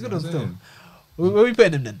good. It's a good one still. Damn. Where we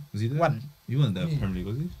putting him then? Was he there? One. You weren't there Yeah. Premier League,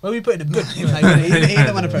 was he? Where we putting him? Good. He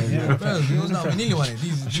ain't won a Premier. Yeah. Bro, he was not. We nearly won it.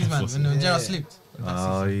 These man, when Yeah. Gerrard slipped.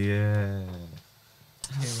 Oh, yeah.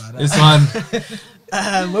 Yeah, This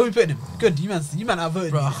one. Where we putting him? Good. You man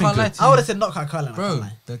outvoted Bro, me. I can't lie to I would you. have said knockout Carlin. Bro,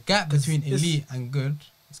 the gap between it's- elite and good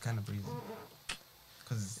is kind of breathing.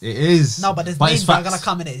 Because It is. No, but there's it's names that are facts. gonna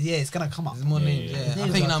come in it. Yeah, it's gonna come up. there's more Yeah, names. yeah, Yeah, yeah. I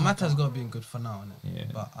Names think are now come Mata's up. got to be good for now, innit? Yeah.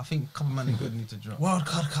 But I think a couple man good need to drop. Wild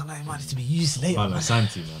card can't lie, man. It's to be used later. Oh, no, man.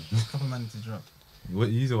 Santi, man. Couple man need to drop. What,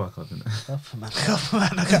 you use a wild card, didn't it? Couple man,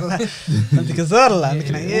 I can't lie. Santi Cazorla,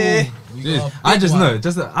 looking at yeah. We Dude, got a I big just one.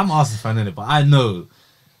 know. I'm Arsenal fan, innit? But I know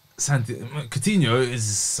Santi. Coutinho is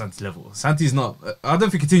Santi level. Santi's not. I don't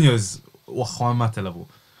think Coutinho is Juan Mata level.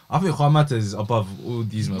 I think Juan Mata is above all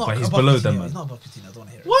these men, but he's above below Coutinho. them, He's man. not above Coutinho. I don't want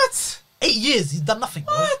to hear it. What? 8 years, he's done nothing.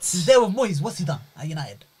 Bro. What? He's there with Moyes. What's he done at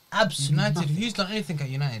United? Absolutely United, nothing. who's done anything at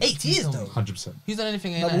United? 8 years Tell me. though. 100%. Who's done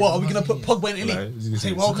anything at Like, United? what are we gonna Last put 8 Pogba in elite? Like, you Say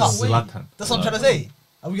can World say Cup. Zlatan. That's what I'm trying to say.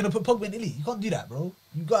 Are we gonna put Pogba in elite? You can't do that, bro.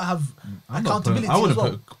 You gotta have I'm not accountability putting- I as wouldn't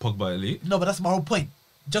well. put Pogba elite. No, but that's my whole point.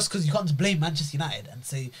 Just because you can't just blame Manchester United and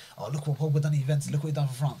say, "Oh, look what Pogba done at Juventus, look what he done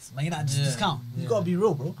for France." Man United just Yeah, discount. You yeah. gotta be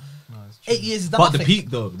real, bro. No, it's true. 8 years is done But nothing. the peak,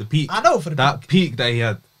 though, the peak. I know for the that peak. peak that he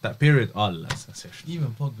had, that period. Oh, that's sensational.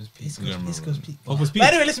 Even Pogba's peak. Isco's peak. Pogba's peak. But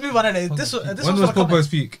anyway, let's move on. Anyway. This Pogba's one, peak. this When one's was for the Pogba's comments.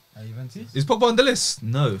 peak? At Juventus? Is Pogba on the list?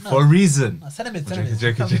 No, for a reason. Send him in. Joking, Send him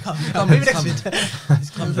joking, in. joking. Come, maybe next Coming. week. He's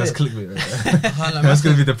coming. That's it. clickbait right there. Like, That's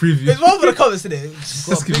gonna be the preview. It's one for the comments, isn't it? Let's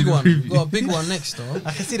got a give you big the one. preview. Got a big one next though.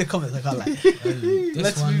 I can see the comments. I can't lie. This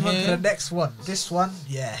Let's one move on to here. the next one. This one,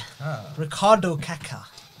 yeah. Ah. Ricardo Kaká.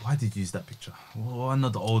 Why did you use that picture? Well,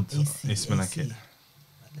 another old Ismail kid.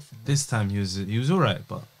 Listen, This time he was alright,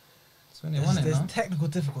 but That's when they won it, there's no? technical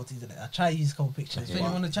difficulties in it. I try to use a couple pictures. That's when he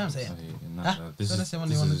won the champs. I'm saying. nah, Huh? this So is, let's say when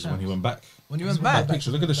this he won the is when he champs. went back. When he went He's back. That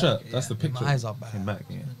picture, look at the shirt. Yeah. That's the My picture. eyes are bad. Came back,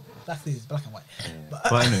 yeah. Exactly, it's black and white.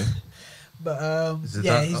 But anyway, But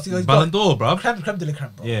yeah, he's Ballon got d'Or, bro. creme de la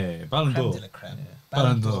creme, bro. Yeah, Ballon Creme d'Or, de la creme. Yeah.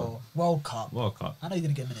 Ballon Ballon d'Or. d'Or. World Cup. World Cup, I know you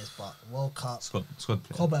didn't get minutes, but World Cup. squad player.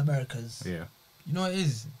 Copa Americas. Yeah, You know what it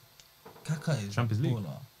is? Kaka is Champions League.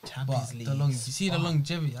 baller. Champions But League. the you see the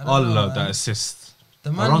longevity. I don't all know, of that man. assist. The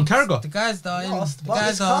Aaron Carragher. The guys that are in. Lost, The but guys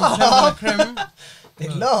it's that are on creme de la creme. They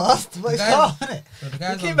Bro. lost, but The it's guys- calm, innit? So the He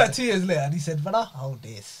guys came on- back 2 years later and he said, "Brother, hold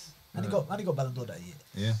this." And he Yeah. got Ballon d'Or that year.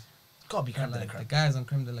 Yeah, gotta be creme de la Like, creme. the guys on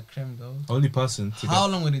creme de la creme though. Only person to How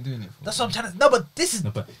long were they doing it for? That's what I'm trying to. No, but this is get.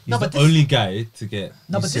 No, but he's No, but the this- only guy to get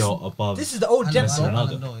No, but this- UCL above. this is the old And gem, Messi bro.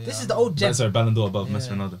 Ronaldo. This is the old gem. Sorry, Ballon d'Or above Yeah. Messi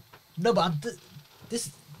Ronaldo. No, but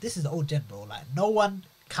this is the old gen, bro. Like no one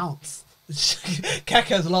counts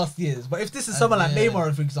Kaka's last years. But if this is someone like yeah.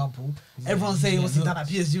 Neymar, for example, He's everyone's getting saying what's he done at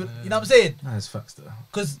hooked. PSG. You Yeah. know what I'm saying? That is facts though.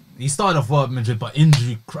 Because He started off well at Madrid, but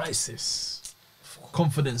injury crisis,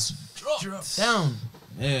 confidence dropped. Drop down.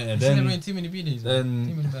 Yeah, He's celebrating too many B-days. Too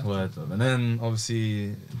many then birthdays. word, and then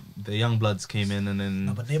obviously the young bloods came in, and then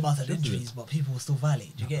no, but Neymar's had injuries, but people will still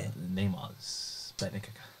violate. Do you get it? Neymar's better than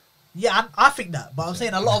Kaka. Yeah, I think that. But I'm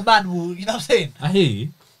saying a lot of man will. You know what I'm saying? I hear you.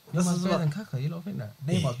 This Neymar's is better what than Kaka. You don't think that?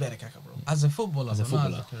 Neymar's better than Kaka, bro. As a footballer, As a but not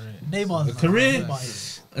footballer. career. Neymar's A career? Neymar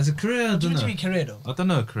is. As a career, I What do don't you know. mean career though? I don't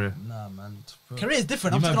know a career, Nah, man. Bro. Career is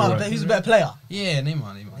different. You I'm might talking be about right. who's a better player. Yeah,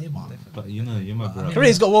 Neymar. Neymar. Definitely. but you know, you might be But right.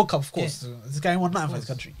 Career's got World Cup, of course. Yeah. This guy won nothing for his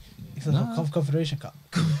country. He's in Nah. the Confederation Cup.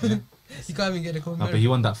 You can't even get a No, Copa but he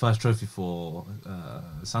won that first trophy for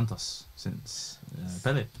Santos since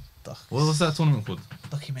Pele. What's that tournament called?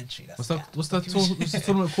 Documentary. That's What's the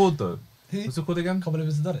tournament called though? Who? What's it called again? Couple of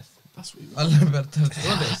Libertadores. That's what Alberto.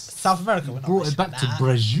 South America. We're not brought it back to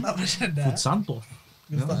Brazil Not mentioning for that. Santos.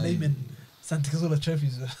 We're gonna start naming Santa Cazorla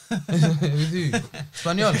trophies. We do.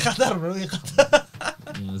 Espanol. Qatar, bro.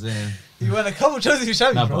 Qatar. You know what I'm saying? He won a couple trophies with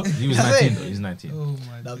Xavi, Nah, bro. but he was That's 19 it. though. He's 19. Oh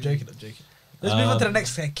my. No, I'm days. joking. Let's move on to the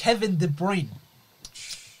next guy, Kevin De Bruyne.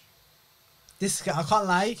 This guy, I can't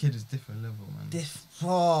lie. Kid is different level, man.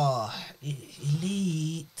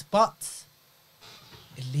 Elite, but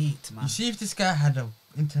elite, man. You see, if this guy had an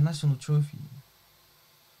international trophy,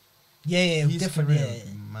 Yeah, his different. career Yeah.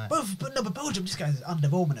 would be mad. But Belgium, this guy's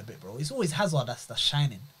underwhelming a bit, bro. It's always Hazard that's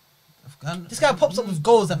shining. Afghan- This guy pops up with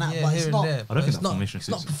goals and that, Yeah, but here it's and not. there, I don't but think it's that not. formation It's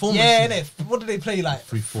not suits him. performance. Yeah, innit? What do they play like?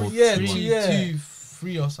 3-4-2-1. Yeah, 3, yeah. 2,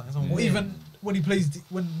 3 or something. Or weird. even when he plays,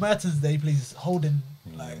 when Mertens there, he plays holding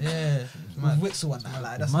like Yeah, it's with mad. Witsel and that.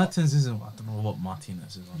 Like that's not, Martins isn't. I don't know what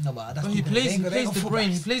Martinez is on. no, but that's But he not- plays. they He ain't got- they plays ain't the got brain.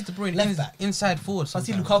 He fullbacks. plays the brain. Left back. Inside forward. So I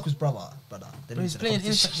see sometimes. Lukaku's brother, but But he's the playing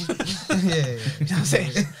competition. inside. Yeah, You know what I'm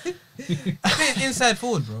saying? he's playing inside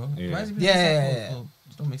forward, bro. Yeah. Why is he playing Yeah, inside yeah, forward?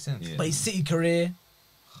 It don't make sense. Yeah. But his City career,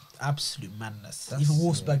 absolute madness. That's- Even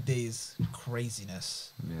Wolfsburg days,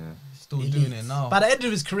 craziness. Yeah. He's still Elite. doing it now. By the end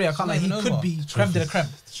of his career, I can't lie, It's he not could even be creme de la creme.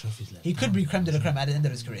 The trophies let He could be creme de la creme at the end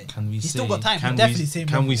of his career. Can we He's say? still got time. Can He's definitely we, same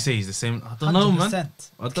Can we level. say he's the same? I don't know, man. 100%.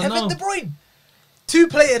 I don't Kevin know. De Bruyne, 2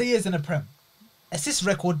 player of the years in the Prem. Assist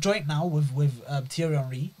record joint now with Thierry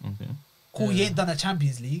Henry. Okay. Cool, he Yeah. ain't done a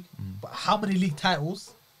Champions League, but how many league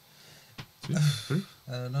titles? 2, 3.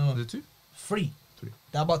 I don't know. Is it 2? 3. 3.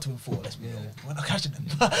 They're about to win 4. Let's be Yeah. real. We're not catching them.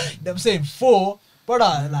 You know what I'm saying 4,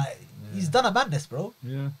 brother. Like he's done a madness, bro.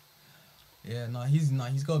 Yeah. Yeah,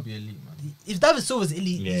 he's got to be elite, man. If David Silva's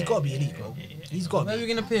elite, he's Yeah, got to be yeah, elite, bro. yeah, yeah. He's got to Where are be.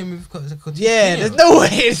 we gonna pay him? Yeah, there's no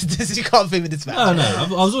way you can't pay me this match. No,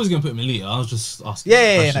 I was always gonna put him elite. I was just asking. Yeah,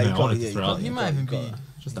 the yeah, question no, and you I got wanted it, to yeah, throw you out got there. He might even be.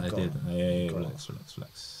 Just You that I got did. it. Yeah, You got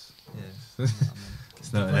relax. Yeah.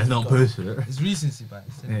 Let's not push it. It's recency bias.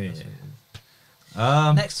 Yeah, That's yeah. what it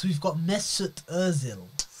is. Next, we've got Mesut Ozil.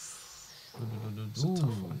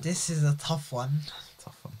 Ooh. This is a tough one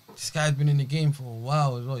Tough one. This guy's been in the game for a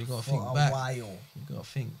while as well. You gotta for think a back. while. You gotta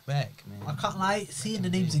think back, man. I can't lie, seeing the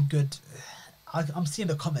names in good. I'm seeing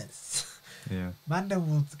the comments. Yeah. Man, they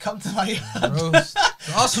will come to my yard Bro, the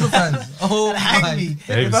Arsenal fans. Oh and hang my. me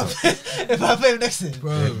Maybe if I play him next to him.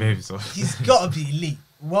 Bro. Yeah, maybe so. He's got to be elite.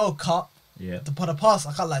 World Cup. Yeah. The past,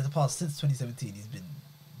 I can't lie, the past since 2017, he's been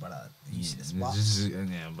brother useless. But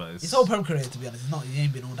But his whole Prem career, to be honest, he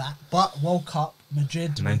ain't been all that. But World Cup,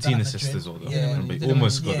 Madrid, 19 Madrid, assists as well, though. Yeah, when he But did it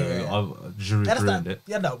almost when got he- it. yeah. Giroud ruined it.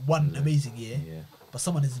 He had that one Yeah. amazing year. Yeah. But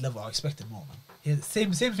someone his level, I expected more, man.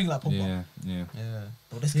 Same thing like Pogba. Yeah. Yeah. Yeah.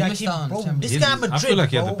 Bro, this He guy missed came, out on bro. Champions This League. guy Madrid, I feel like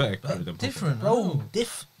he had bro. a better career than Pogba. Different, Bro,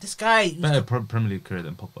 this guy. Better Premier League career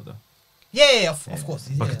than Pogba, though. Yeah, of course.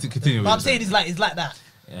 But Yeah. continue. But I'm saying he's like that.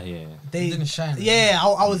 Yeah, yeah. They He didn't shine. Yeah,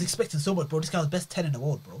 I was expecting so much, bro. This guy was best 10 in the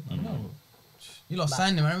world, bro. I know. You lot Like-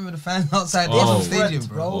 signed him. I remember the fans outside the Oh. Arsenal Different, stadium,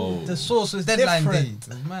 bro. Oh. The source was Deadline day. different. It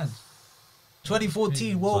was mad.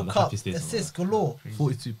 2014 World the Cup happiest days of my assists life. galore.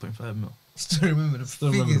 42.5 mil. Still remember the Still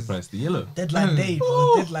remember the figures. price. The yellow. Deadline day,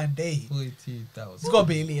 bro. Deadline day. 42,000. He's got to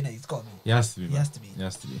be elite, innit? He's got to be. He has to be. He man. has to be. He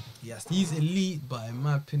has to be. He has to He's be. elite, but in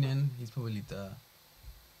my opinion, he's probably the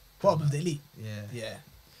Bottom of the elite. yeah. Yeah.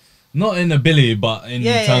 Not in ability, but in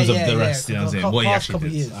Yeah, terms yeah, of the yeah, rest. yeah, You know what I'm saying? for What the he past actually couple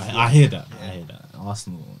did. years. I hear that. Yeah. I hear that.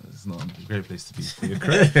 Arsenal is not a great place to be for your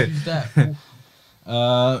career. Who's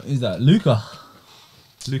that? Is that Luca?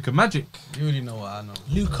 Luca Magic. You already know what I know.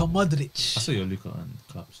 Luka I Modric. saw your Luca and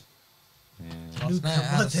clubs. Yeah. Last Luka night I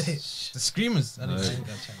had Modric. the screamers. I didn't Oh, I yeah. ain't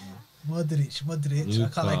got chat, man. Modric. I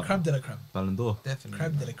Luka. can't like creme de la creme. Ballon d'Or. Definitely.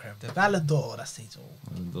 Creme de la creme. Ballon d'Or, that's it all.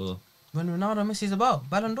 Ballon d'Or. When Ronaldo Messi's about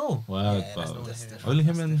Ballon d'Or. Wow, Yeah, that's but different. only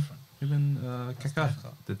him That's and different. Kaká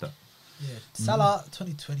Kaká. did that. Yeah, Salah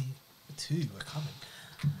 2022, we're coming.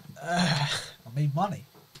 I made money.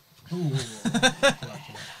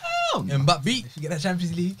 Mbappe. If you get that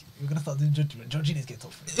Champions League, we're gonna start doing judgment. Jorginho's get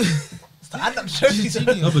top 3. Start adding up trophies. No,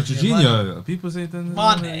 but Jorginho, people say then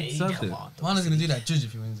Mane, deserved come it. on. Mana's gonna do that judge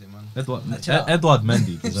if he wins it, man. Edward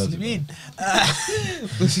Mendy What deserves do you it.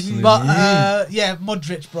 mean? But yeah,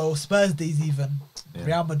 Modric, bro. Spurs days even. Yeah.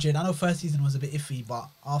 Real Madrid. I know first season was a bit iffy, but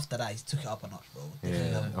after that he's took it up a notch, bro. Different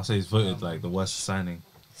Yeah, level. I'll say he's voted like the worst signing.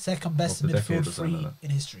 Second best Of the decade midfield or something three like that.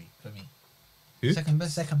 in history for me. Who? Second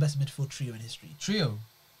best Second best midfield trio in history. trio.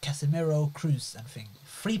 Casemiro, Cruz, and thing.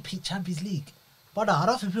 3-peat Champions League. Brother, I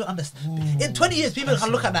don't think people understand. Ooh, In 20 years, people can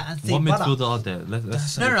look at that and say, What brother. midfielder are there?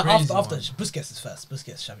 Let's No, Crazy after one. Busquets is first.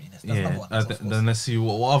 Busquets, Xavi, Iniesta. That's yeah. number one. That's of course. Then let's see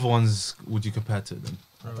what other ones would you compare to them.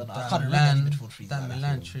 I don't know. I That can't remember any Milan- midfield threes That like that.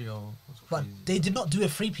 Milan trio was But crazy. they did not do a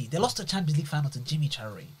 3-peat. They lost the Champions League final to Jimmy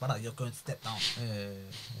Traore. Brother, you're going to step down. Yeah.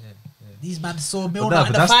 These man saw that- Milner but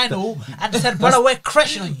in the that's final and said, brother, we're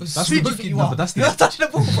crashing on you. That's Who do you the- think you no, are? but that's You're the- not touching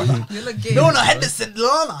the ball, brother. You look gay, Milner, bro. Henderson,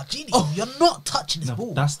 Lallana, Gini. You're not touching this No, ball.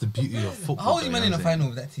 but that's the beauty of football. How was you though, man you in know the what I'm final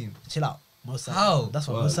with that team? Chill out. Mo Salah. How? That's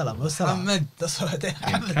what Well, Mo Salah. Mo Salah. Ahmed. That's what they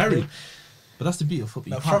saying? Carry. But that's the beauty of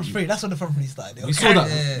football. No, You front can't- three. That's when the front three started. They We were saw that.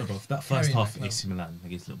 Yeah. No, but that first Carrying half that AC Milan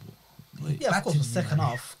against Liverpool. Yeah, of course. The second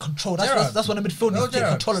half, control. That's Gerrard. that's when the midfield needs to take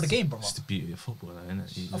Gerrard. control of the game, brother. It's the beauty of football, though,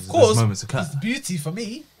 isn't it? Of course, moments occur. it's beauty for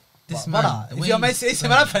me. This But, man, brother, the if way you're he's AC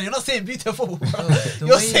playing. Milan fan, you're not saying beautiful football, bro. the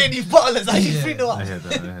You're way- saying these bottles are actually Yeah. 3-0 I up. hear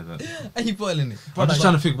that. I hear that. And he boiling it. I'm Brother, just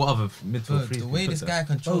trying to think what other Bro, midfield three. the way this guy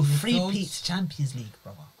Bro, controls 3-peat Champions League,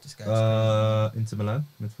 brother. This guy's Inter Milan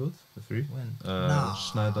midfield, the three. when? Nah.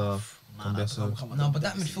 Schneider, Cambiaso. come on, No, don't but be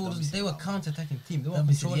that silly, don't be midfielders, they silly, were no. counter-attacking team. They were Don't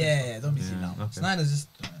be silly. controlling. Yeah, don't be silly Yeah, now. okay. Snyder's just,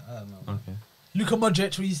 I don't know. Okay. Luka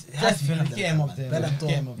Modric, he's Definitely. Get him up there, man. Ballon d'Or.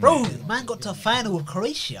 Get him up Bro, there. man got to a final with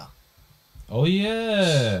Croatia. Oh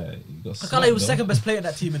yeah. You got Kakala was slapped, second best player in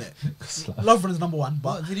that team, innit? though. Slapped. Lovren's number one,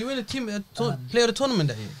 but But did he win a team player of the tournament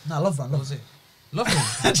that year? nah, Lovren. What was it? Lovely.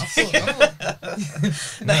 I thought,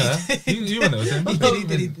 Yeah, you won it. Was it Mbappe? He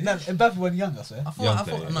did. No, Mbappe went young, I swear. I Young thought,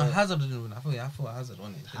 player, no, yeah. Hazard didn't win. I thought Hazard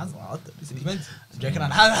won it. Hazard, He's meant to. I'm joking.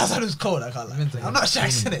 Hazard was cold. I can't lie. Meant to. I'm not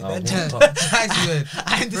shaxing it. Oh, man. World Cup. Actually,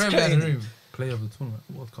 I ain't room by the discrediting. room. Player of the tournament,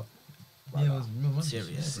 World Cup. Yeah, it was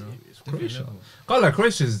Serious. bro. Croatia. Different level. God, like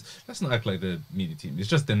Croatia's. Let's not act like the media team. It's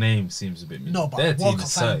just the name seems a bit. No, but their World team Cup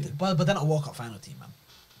is final. sick. But they're not a World Cup final team, man.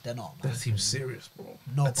 They're not. Their Man. team's serious, bro.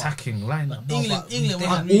 No, Attacking lineup. No, England- but England they wasn't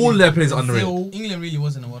had really- All their players are Brazil. underrated. England really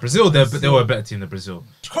wasn't a World Brazil, Cup. they were a better team than Brazil.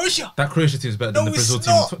 Croatia. That Croatia team is better No, than the it's Brazil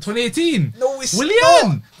team. not. 2018. No, it's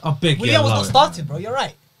Willian. I beg you. Willian was allow not it. starting, bro. You're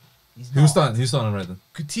right. He's Who's not. starting? Who's starting right then?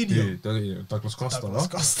 Coutinho. Douglas Costa. Douglas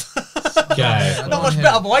huh? Costa. Guy. Not much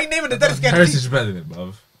better, but why are you naming the deadest guy? Perisic is better than him,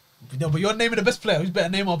 bruv. No, but you're naming the best player. Who's better,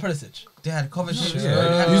 Neymar or Perisic? They had Kovacic. Yeah.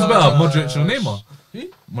 they had Who's better, Modric or Neymar? Who?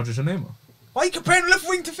 Modric or Neymar? Why are you comparing left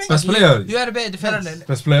wing to thing? Best player. You had a better defense.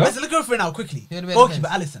 Best player. Let's go for it now quickly. He had a better Goalkeeper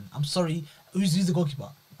defense. Allison. I'm sorry. Who's the goalkeeper?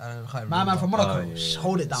 I can't My man remember. from Monaco. Oh, yeah.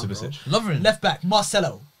 Hold it down, bro. Subasic. Lovren. Left back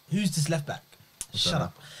Marcelo. Who's this left back? Shut that?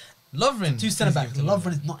 up. Lovren. Two centre backs.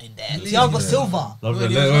 Lovren is not in there. Please, Thiago yeah. Silva. Lovren.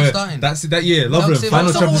 He was not starting. That's that year. Thiago Lovren. Silva.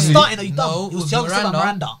 Final Someone Champions was League. starting. Are you dumb? No, It was Thiago Silva,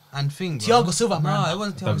 Miranda. and thing. bro. Thiago Silva, Miranda. No, it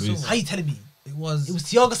wasn't Thiago David Luiz. Silva. How you telling me? It was. It was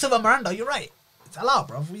Thiago Silva, Miranda. You're right. It's allowed,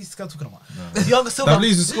 bro. What are you still talking about? No. Thiago Silva. David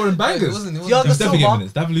Luiz was scoring It bangers. wasn't. It Thiago He wasn't. was definitely Silva. getting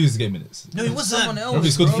minutes. David Luiz is getting minutes. No, he wasn't. Someone else. Remember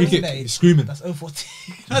he scored the free kick. He's screaming. That's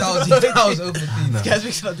 014. That was over. This guy's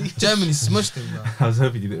mixing up these. Germany smushed him, bro. I was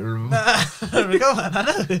hoping you didn't remember. Come on,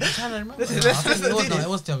 I know. Listen, it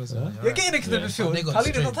was Thiago Silva. You're getting into the Yeah. midfield. They got Paulino's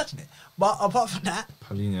destroyed. not touching it. But apart from that,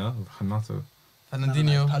 Palinha, Renato,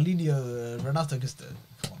 Fernandinho. Paulinho, Renato Augusto.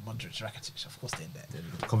 Come on, Modric, Rakitic. Of course they're in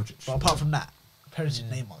there. Kovacic, But apart from that, Perisic,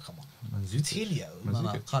 Neymar, come on. Mandzukic. Coutinho. No,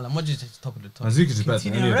 no, Carla Modric is top of the top. Mandzukic is better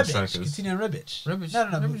than Coutinho any and of the Rebic. strikers. Coutinho and Rebic. Rebic.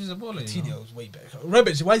 No, Rebic is a baller. you know. Coutinho is way better.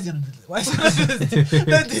 Rebic, why is he on this? Why is he on this?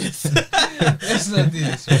 Don't do this. Let's not do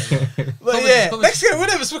this. man. But Kovacic, yeah, Kovacic. next game, we'll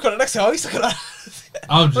never speak on it next time. Why are you talking about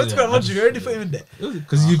I'm Let's go on Modric. We already put him in there.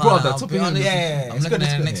 Because you brought up that I'll topic. be honest, Yeah, I'm it's looking good,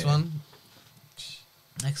 it's at the good. next one.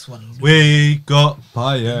 Next one. We got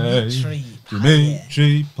Payet. Dimitri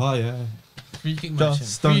Dimitri Payet. Free kick match.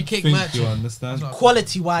 Just Free don't kick think match. you understand.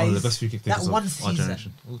 Quality One of wise, the best free kick that takers one of our season,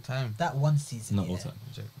 generation. All time. that one season, Not yeah, all time.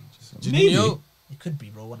 Juninho. it could be,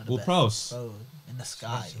 bro, one of the Will best. Prowse. Bro, in the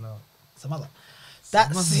sky. Smash it out. Some other.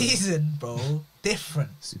 That season, bro,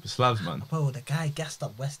 different. Super slabs, man. Bro, the guy gassed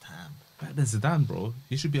up West Ham. Better than Zidane, bro.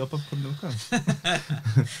 He should be above Number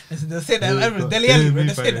 10s. They'll say that everyone. Dele Alli, bro.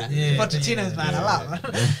 They'll say that. Pochettino's man, I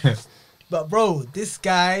love, man. But bro, this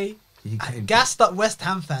guy gassed up West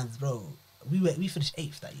Ham fans, bro. We finished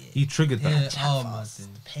 8th that year. He triggered that. Yeah. Oh, Chat my fast. days.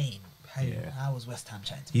 Pain. Yeah. How was West Ham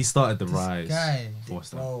chatting to me? He started the This rise. guy. For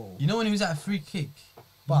West Ham. Bro. You know when he was at a free kick,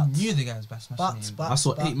 But- you knew the guy was back smashing him. I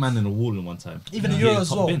saw 8 man in a wall in one time. Even the He had Euros as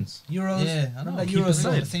top well. bins. Euros. Yeah, I know. Remember Keep Euros it as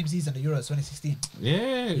well, side. the same season, the Euros 2016.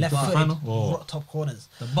 Yeah, Left got footed, final. Oh. top corners.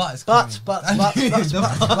 The butt is But, coming. but,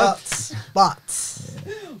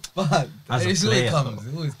 As a it always player, comes.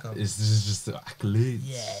 It always comes. It's just accolades.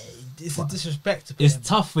 yeah, it's a disrespect to It's him.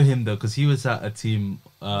 tough for him though because he was at a team,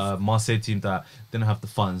 Marseille team that didn't have the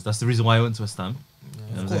funds. That's the reason why he went to West Ham.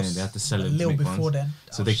 You know what I'm saying? They had to sell a him to little make before funds. then.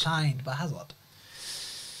 So So they- they shined by Hazard.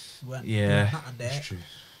 Weren't Yeah, doing nothing there. that's true.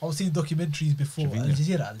 I've seen documentaries before. Al Trevino.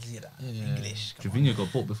 Jazeera, Yeah. English. come on. Trevino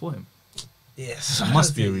got bought before him. Yes, There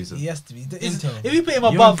must be a reason. He has to be. Intel. If you put him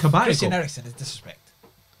Johan above Caballo Christian got- Eriksen, it's disrespect.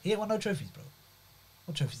 He ain't won no trophies, bro.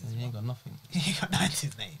 What trophies is He he ain't won? got nothing. He got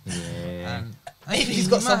 90's name. Yeah. And Maybe actually, he's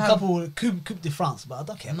got he might some have- couple Coupe de France, but I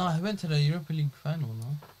don't care. No, he went to the Europa League final.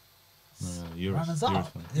 No. Euros. Runners up. Euros.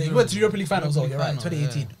 Yeah, he went to Europa League final as well. Europa You're League right.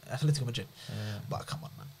 final, 2018, Atletico Madrid. Yeah. But come on,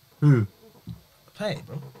 man. Who? Play,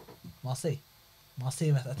 bro. Marseille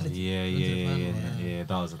with Atletico. Yeah, Went to the final, yeah.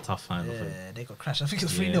 That was a tough final for him. Yeah, they got crashed. I think it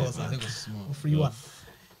was 3-0 Yeah, or man. I think something. it was small. Or 3-1.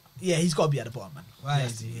 Yeah, he's got to be at the bottom, man. Why He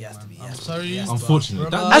has is to be, he, he has to man? be. he I'm has to sorry. be, he has to be. Unfortunately,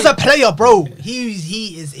 Brother. that, As a player, bro,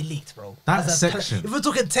 he is elite, bro. That As a section. if we're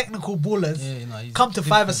talking technical ballers, Yeah, no, he's come to different.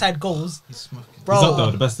 five-a-side goals, He's smoking. bro. he's up there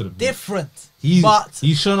with the best of them. Different. He's But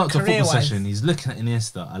showing up to a football career-wise- session. He's looking at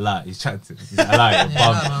Iniesta. I lie. He's chatting to him. He's like, I lie. Yeah, Bum.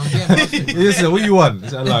 nah, man, I'm getting off it. He said, what you want?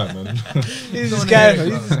 He's like, I lie, man. He's Don't this wanna guy, hear it, bro.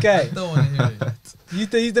 bro. He's this guy. Don't want to hear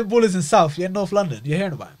it. He's the ballers in South. You're in North London. You're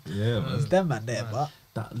hearing about him. Yeah, man. It's them man there, Man. but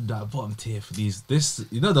That bottom tier for this,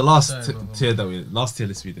 you know, the last Sorry, bro. tier last tier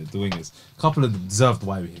list we did doing is a couple of them deserved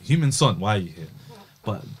why we're here. Human Son, why are you here?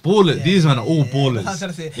 But baller, these men are all ballers. I'm trying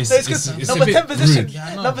to say. It's- No, it's it's- good. it's Number a bit 10 position. rude. Yeah,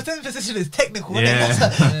 I know. Number 10 position is technical. Yeah.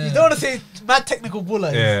 Yeah. You don't want to say mad technical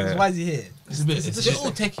baller. Yeah. Why is he here? It's a bit. It's It's They're just,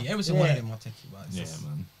 all techie. Every single one Yeah. of them are techie. But it's yeah, just-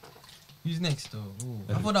 man. Who's next though? Ooh.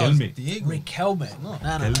 I Riquelme. thought that was Diego. Riquelme. No. No,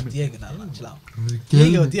 Riquelme. Diego. No, chill out.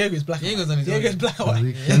 Diego. Diego is black. and Diego's white. on his Diego's own. black and white.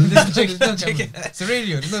 Yeah, there's no camera. It's a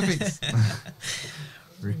radio. There's no fix.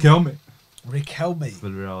 Riquelme. Riquelme.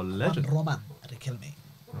 Villarreal legend. Roman Riquelme.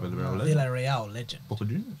 Villarreal legend. Villarreal legend. Boca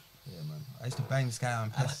Juniors. Yeah, man. I used to bang this guy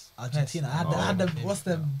on PES. Argentina. I PES. had the Oh, what's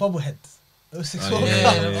the yeah. bobbleheads? 06 Oh, World yeah,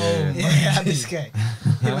 Cup. yeah, yeah, Yeah, I had this guy.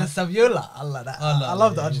 Him and Saviola. I love that. I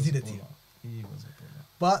love the Argentina team. He was a baller.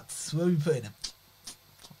 But where we putting him?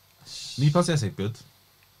 Me personally, I say good.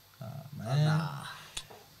 Man. Nah.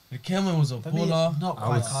 Riquelme was a For me, baller. not I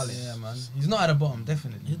quite would- Carlin. Yeah, man. He's not at the bottom,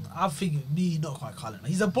 definitely. I think me not quite Carlin.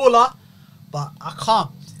 He's a baller, but I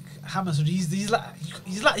can't. James Rodriguez. He's like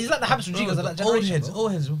the James Rodriguez of that generation. bro.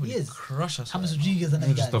 Old heads will probably He is. crush us. James man. Rodriguez and Let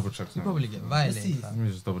me that just guy. double check. He'll probably get Let's see. violated. Let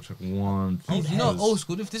me just double check one. Old You know, heads. old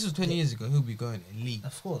school. If this was 20 years ago, he'll be going elite.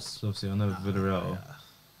 Of course. So obviously, I know Villarreal.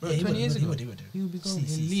 Bro, Yeah, he 20 would, years he ago, would, he would. he would be going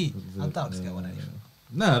See. elite. I doubt this guy won anything.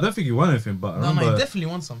 No, I don't think he won anything, but I No, remember he definitely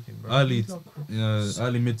won something, bro. early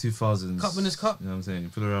mid 2000s. Cup in his cup. You know what I'm saying?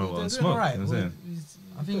 Villarreal They're won doing smoke. alright. You know what I'm saying?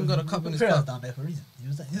 I think he got a cup in his Villarreal's cup. down there for a reason. He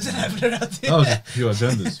was in that Villarreal team. That was just pure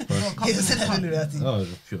agendas. He was in that Villarreal team. That was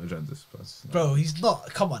just pure agendas. Bro, he's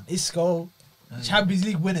not. Come on, Isco, Champions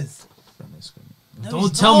League winners. No, Don't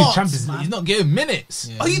he's tell me not, Champions man. League. He's not getting minutes.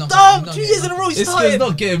 Yeah, Are he's you not dumb? getting- 2 years in a row he's This guy's started.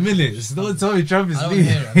 not getting minutes. Don't tell me Champions I don't wanna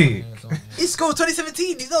hear it, I don't wanna hear League. it, I don't wanna hear it. Isco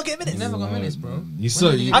 2017. He's not getting minutes. He never got minutes, bro. You saw.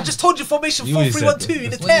 When did he You, I just told you formation You always 4-3-1-2 said in the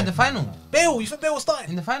that. Was he 10. in the final? Bale, you think Bale was starting?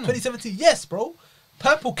 In the final? 2017, yes, bro.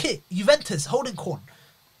 Purple kit, Juventus, holding corn.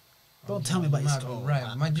 Don't tell me about You might Isco. be right.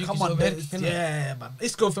 Man. Mandzukic Come is on, over man. Epic, innit? Yeah, man.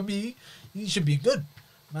 Isco for me, he should be good.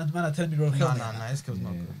 Man are telling me Rokel. Nah. Isco's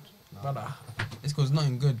not Yeah. good. Nah. Brother. Isco's not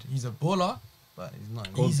in good. He's a baller, but he's not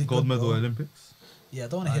in gold, He's a gold good medal bro. Olympics. Yeah, I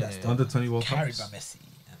don't want to hear that yeah, stuff. Under 20 World Carried Cups. by Messi.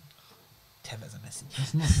 And Tevez and Messi.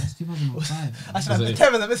 That's not. That's 2005. Actually, it?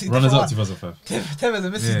 Tevez and Messi. Runners up different 2005. one. Tevez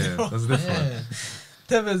and Messi. Yeah, different that's one. different. Yeah,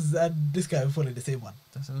 Tevez and this guy were probably the same one.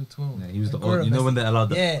 that's 012. Yeah, he was the Aguero old, you know Messi. when they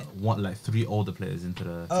allowed Yeah. like 3 older players into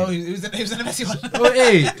the Oh, team. he was in the Messi one. Oh,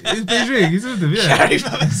 hey, it's Beijing. He's with them, yeah. Carried by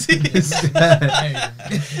Messi.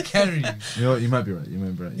 Carry. You know what? You might be right. You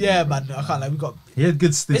might be right. Yeah, man. I can't like. We got. He had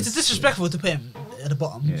good stints. It's disrespectful to put him at the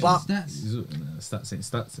bottom, Yeah. but He's, stats ain't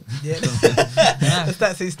stats. yeah,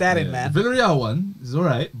 that's his starting Yeah. man. Villarreal one is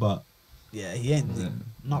alright, but Yeah, he ain't Yeah.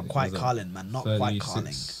 not Yeah, quite was that Carlin, man. Not quite Carlin.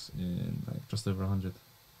 36 in like just over 100.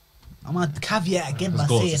 I'm gonna caveat again by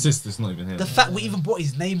Goals, saying assist is not even here. the fact we even brought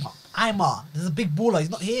his name up. Aymar, there's a big baller. He's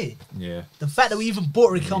not here. Yeah. The fact that we even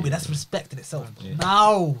bought Riquelme, that's respect in itself. Yeah.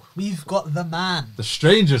 Now we've got the man. The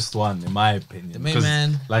strangest one, in my opinion. The main 'cause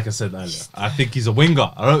man. Like I said earlier, I think he's a winger.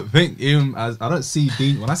 I don't think him as I don't see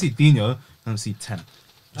Dean. When I see Dino, I don't see 10.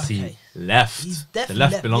 I see Okay. left. He's The definitely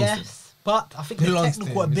left belongs to him. But I think the Belongs to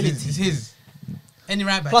technical him. ability. It's his. Any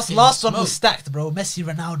right back. Plus, can last one was smoke. stacked, bro. Messi,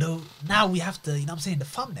 Ronaldo. Now we have to, you know what I'm saying, the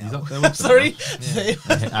thumbnail. He's up there with them, Sorry. Yeah.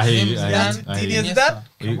 I hear you. Zidane, I hear you. Dini's Iniesta. dad.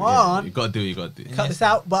 You- Come on. You gotta do it. You gotta do it. Cut this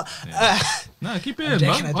out. But, No, keep it I'm in,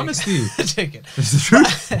 joking, man. I'm Honestly. joking. This is true.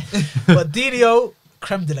 But Dino,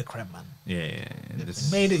 creme de la creme, man. Yeah.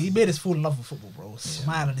 This He made us fall in love with football, bro.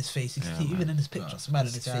 Smile on his face. You can Yeah, see, even man. in his picture, smile on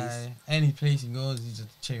his This face. guy, any place he goes, he's a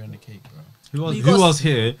cherry on the cake, bro. You Who got- else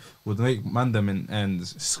here would make Mandem and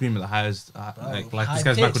scream at the highest, Bro, like high this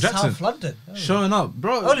guy's pitch, Michael Jackson. South London. Showing up,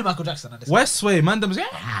 bro. Only Michael Jackson. At this Westway, Mandem's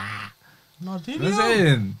yeah. No, You know what I'm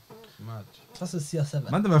saying? Mad. That's a CR7.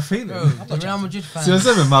 Mandem are fainting. Bro, the Real Madrid fans.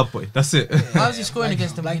 CR7, mad boy. That's it. Why was he scoring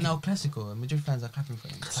against the Like- El Clasico? Madrid fans are clapping for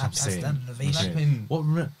him. That's what I'm saying. That's the innovation. Clapping.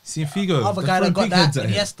 What? See Figo. Other the guy that front got big that, heads at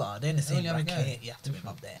him. Iniesta, they're in the same Only other bracket. guy. You have to put him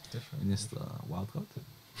up there. Different. Iniesta, wild card.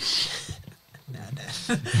 Nah.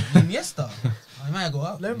 Iniesta. I might go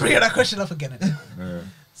out. Let me bring that question up again.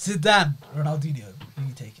 Zidane, Ronaldinho. Who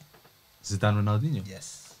you taking? Zidane, Ronaldinho.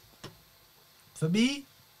 Yes. For me,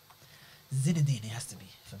 Zinedine it has to be.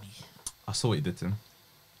 For me, I saw what he did to him.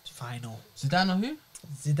 final. Zidane or who?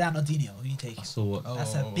 Zidane or Dino? Who you taking? I saw what. Oh,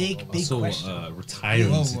 That's a big, I big saw question. what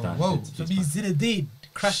retiring Whoa, Zidane whoa. did to For his me, man. Zinedine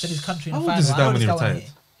crashed in his country in How the old final. is I Zidane know when this he guy wasn't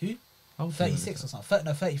retired? here. Who? How old is he? 36 or something.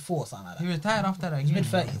 No, 34 or something like He that. retired after that. He's game.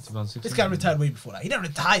 mid-30s. 2016. This guy retired way before that. He didn't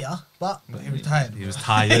retire, but But he retired. He was bro.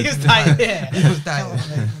 tired. he was tired. Yeah. He was Come on,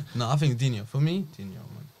 tired. mate. No, I think Dino. For me, Dino, man.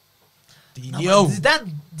 No, Dino. but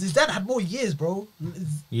Zidane had more years, bro.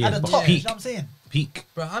 Yeah, At the but top, peak. you know what I'm saying? Peak.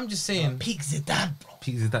 Bro, I'm just saying. Peak Zidane, bro.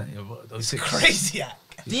 Peak Zidane. Yeah, bro, those six. Crazy, yeah.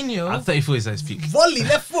 Dino. At 34 is at his peak. Volley,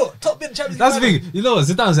 left foot, top bin Champions That's the League. thing. You know what?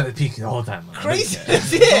 Zidane's at the peak the whole time, man. Crazy,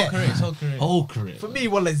 Whole yeah. career. His whole career. Whole career. For me,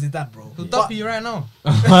 Wallah Zidane, bro. He'll But- dumpy you right now.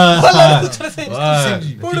 Wallah, I'm trying to say,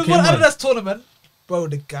 Word. bro, He the came one on. Adidas tournament, bro,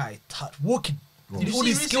 the guy walking. Did you All see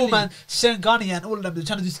these skill recently- man, Sherengani and all of them, they're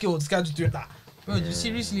trying to do skill. This guy just doing that. Bro, did you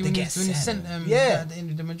see recently They when get he sent. sent Yeah.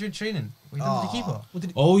 the Madrid training? Where he done with the keeper. What did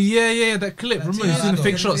he, Oh yeah, that clip. Remember he's doing the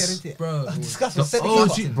fake shots. Bro, disgusting. Sent the Oh,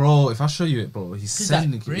 keeper. gee, bro, if I show you it, bro, he's Who's that?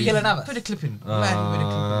 sending Really? it. Keylor Navas. Put a clip in.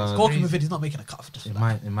 Uh, Goalkeeper vid, he's not making a cut for just for It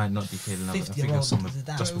that. might not be Keylor Navas. I think it was 50-year-old someone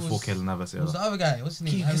Zidane. just It before was- Keylor Navas. Who's the Yeah. other guy? What's his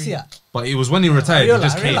name? You can see that. But it was when he retired. Ariola, He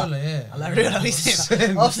just came. Ariola. Yeah. I like real he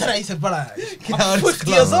said. After that, he said, brother, Get out I'm of this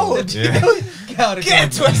 50 years club, old. Yeah. You know? Get out of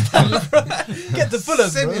Get to West Ham, bro. Get to Fulham,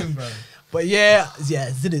 Send bro. him, bro. But yeah,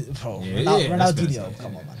 Zidane, bro. Yeah, let's go, Ronaldinho, yeah.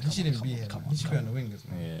 come on, man. He shouldn't be here. He should be on the wingers,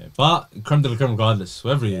 man. Yeah, but creme de la creme regardless.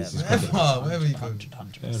 Wherever he is, he's creme de la Wherever, wherever he goes.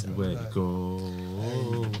 100%. Everywhere you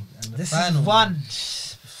go. And the This final, is one.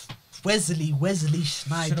 Wesley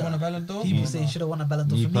Schneider. Should have won a Ballon d'Or. People Or say not? he should have won a Ballon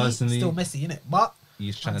d'Or. Me For me, personally- still Messi, innit? But,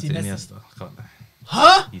 He's chatting to Anti-Messi. Iniesta. I can't lie.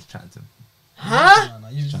 huh? He's chatting to him. Huh? No,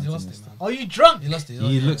 you lost it, man. Are you drunk? You lost it.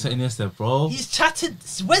 He looks at Iniesta, bro. He's chatted.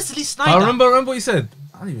 Wesley Schneider. I remember what he said.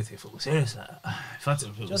 I don't even take football serious. If I took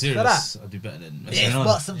football Just for serious, I'd be better than Messi. If Ronaldo.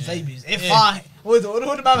 but some fabies. If Yeah. I. What the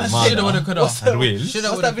man Man, said? Shoulda, woulda, coulda. What's that- And will. Shoulda,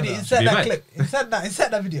 What's woulda, that video? coulda. Insert Be that back. clip.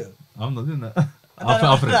 Insert that video. I'm not doing that. No,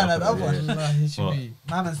 I'll put it no, up. that one. Yeah. Nah, he should What? be.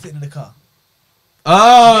 My man's sitting in the car.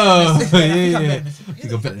 Oh, I think I'm yeah. better. He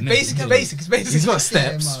got better than Basic Messi. and basic. It's basic. He's got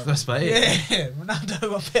steps. Yeah, That's about it. Yeah, Ronaldo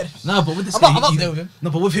got better. No, but with this I'm guy, up you- there with him.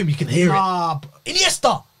 No, but with him, you can hear it. Nah,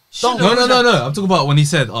 Iniesta. Shoulda, No. woulda. I'm talking about when he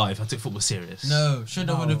said, "Oh, if I took football serious." No,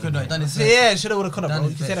 shoulda, woulda, coulda. Done his So best. yeah, shoulda, woulda, coulda, Done bro. You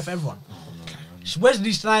his can say that best. for everyone.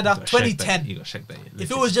 Wesley Schneider, He got shagged that- 2010. He got shagged that year.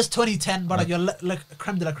 If it was just 2010, brother, you're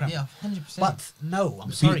creme de la creme. Yeah, 100%. But no, I'm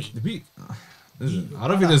The sorry. peak- The peak. Listen, I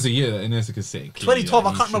don't think there's a year that Iniesta could say. 2012,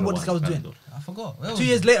 I can't remember what this guy was doing. I forgot. Where 2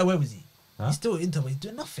 years later, where was he? Huh? He's still Inter, but he's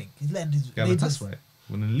doing nothing. He's letting his neighbours. Galatasaray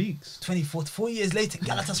winning leagues. 4 years later,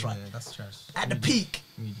 Galatasaray. Yeah, that's trash. At the peak.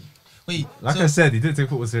 Medium. Wait, Like so I said, he didn't take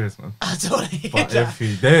football serious, man. I don't hear But that. if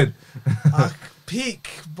he did, Peak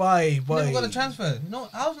by. he never got a transfer. No,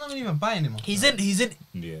 I was not even buying him. He's in.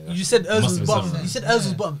 yeah. You said Must Ozil's be bottom. something. You said Yeah.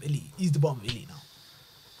 Ozil's bottom of Italy. He's the bottom of Italy now.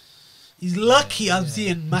 He's lucky I'm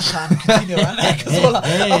seeing Mata and Coutinho right now because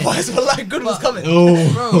otherwise a lot good was coming.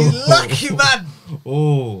 Oh, Bro, He's lucky, man.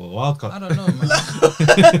 oh, wild I card. don't know,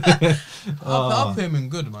 man. I'll put him in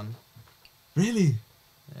good, man. Really?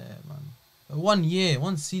 Yeah, man. 1 year,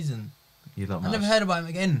 1 season. You don't I never heard about him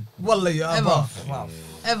again. Wallah, yeah, Ever. wow.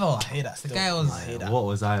 Ever. I hear that The still. guy was. I hear that. What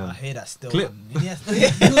was I I on? hear that still. Clip. man. Yes. He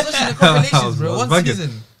was watching the compilations, bro. I was One bugging.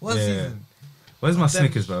 season. One Yeah. season. Where's my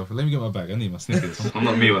Snickers, bro? Let me get my bag. I need my Snickers. I'm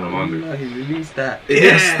not me when I'm hungry. No, he released that.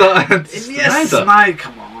 Yes, man,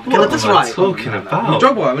 come on. What That's am I right. talking No, no, about? no. You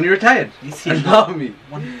drug boy when you retired. You see, Allow me.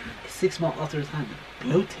 6 months after retirement,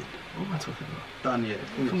 bloated. What am I talking about? Done, yeah.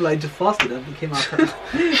 Come like just fasted and came out. Like,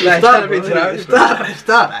 that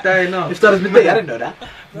ain't enough. If that has been day, I didn't know that.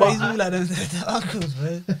 Bro, he's all like them uncles, bro.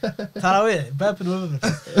 Tarawih, burping all over the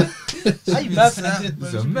place. How you burping?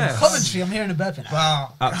 It's a mess. Commentary, I'm hearing the burping.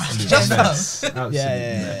 Wow. Absolute Just mess. Yeah, Absolute yeah,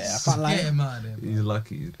 yeah. mess. I can't Get lie. him out of there. Bro. He's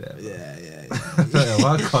lucky he's there. Bro. Yeah.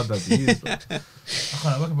 Why can't that be used, bro? I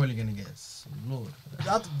can't. We're probably gonna get some Lord.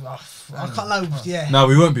 I can't lie. Yeah. No,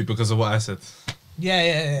 we won't be because of what I said.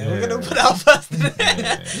 Yeah. We're Yeah. gonna put it out first.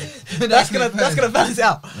 Yeah. That's gonna balance it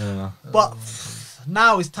out. Yeah. But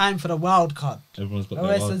now it's time for the wild card. Everyone's got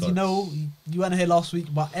their OS, wild as you cards. know, you weren't here last week,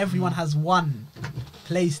 but everyone has one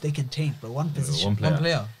place they can change, bro. One position. One One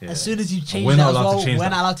player. Yeah. As soon as you change we're that not as allowed to well, change we're that.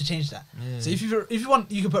 not allowed to change that. Yeah. So if you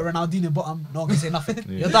want, you can put Ronaldinho bottom. No one can say nothing.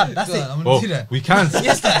 Yeah. You're done. That's Good, it. I'm gonna Oh, do that. we can.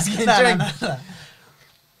 Yes, that's Getting no, dragged. no.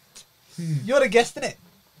 You're the guest, innit?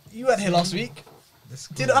 You weren't here last week. Let's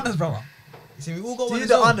Do go. the honours, brother. You see, we all got Do one as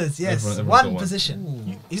the well. honours, yes. Everyone's one got one. position.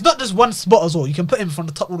 Ooh. It's not just one spot as well. You can put him from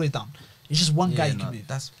the top all the way down. It's just one guy you no, can move.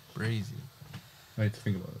 That's crazy. I need to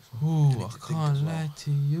think about this. Ooh, I to think can't as well. lie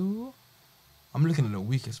to you. I'm looking at the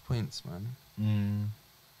weakest points, man.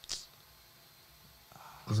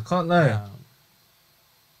 Because I can't lie. Damn.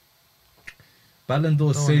 Ballon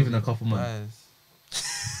d'Or's Don't saving wanna a couple months.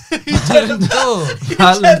 guys. Ballon d'Or.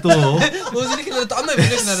 Ballon d'Or What was he looking at the top? I'm not even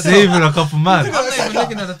looking at the top. saving a couple I'm months. not even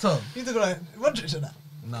looking at the top. You took like Modric or that?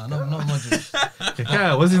 No, not Modric.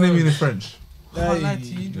 Yeah, what's his name in French? Can't lie to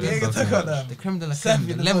you. Yeah, you can talk about that. The creme de la creme.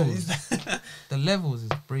 Seven The levels. The levels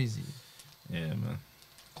is crazy. Yeah, man.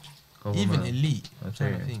 Couple Even months. elite. I'm I'll trying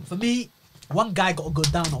tell to you. think. For me, one guy got to go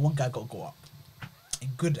down and one guy got to go up. A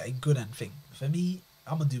good and thing. For me,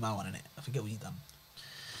 I'm gonna do my one in it. I forget what you done.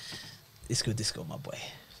 Disco, my boy.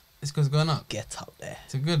 This guy's going up. Get up there.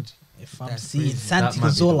 It's a good. If I'm That's seeing crazy. Santi That might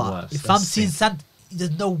be the Cazorla, worst. if That's I'm seeing sick. Santi,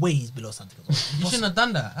 there's no way he's below Santi You Cazorla. shouldn't have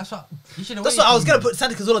done that. That's what. You should have. That's what I was gonna put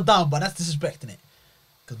Santi Cazorla down, but that's disrespecting it.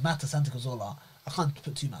 Because Mata, Santi Cazorla, I can't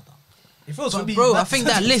put two Mata down. If it was for But me, bro, I Mata, think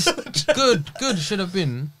that Santi list Cazorla- good should have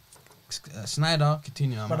been Snyder,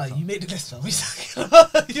 Coutinho, and Brother, Mata. you made the list, man.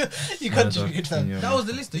 You contributed, fam. Coutinho. That was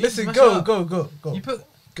the list. You Listen, smash go, it up. go. You put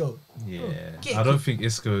Go. Yeah. Get I don't think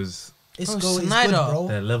Isco's Isco Bro, is Snyder. good, bro.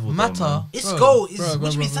 their level. Mata. Though, man. Isco is,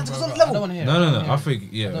 which means Santi Cazorla I level. don't want to hear. No. I think,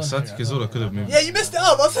 yeah, don't Santi hear it, I don't Cazorla could have hear it. moved. Yeah, you messed it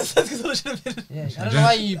up. I said Santi Cazorla should have been. Yeah, I don't know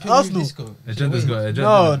why you put Arsenal. Disco. Agenda's got agenda.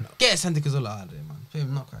 No. Get Santi Cazorla out of there, man. Put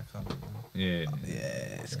him not crack up. Yeah.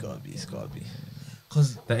 Yeah, it's gotta be.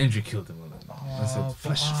 Because That injury killed him. That's Oh, it.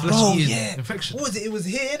 Flesh Bro, eating yeah. infection. What was it? It was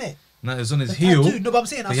here, innit? No, it was on his The heel. tattoo. No, but I'm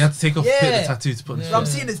saying. But he had to take off a bit of Yeah. the tattoo to put on his Yeah. But I'm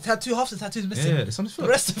foot. seeing his tattoo. Half the tattoo's missing. Yeah, it's on his The foot.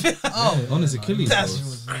 rest of it. Yeah, on his Achilles. That's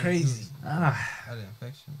bro. crazy. Ah, had an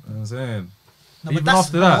infection. you know what I'm saying. No, but Even that's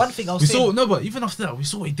after that, one thing I was we saying. saw. No, but even after that, we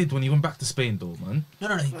saw what he did when he went back to Spain, though, man. No,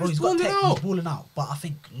 bro. He's He's got balling tech. out. He's balling out. But I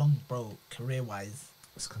think career wise.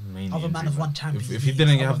 It's kind of mainly Other man injury, have won Champions If he League,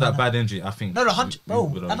 didn't other have man that bad injury, I think. No, 100. Bro,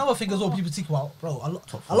 would've- another thing as well. People think about, bro. A lot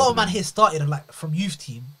Top of four, man yeah. here started like from youth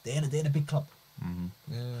team. They're in a big club. Mhm.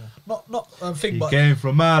 Yeah. Not thing, He but came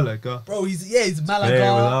from Malaga. bro, he's Hey,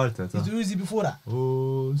 Malaga. with He's Arteta. Uzi before that.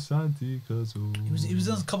 Oh, Santi Cazorla. He was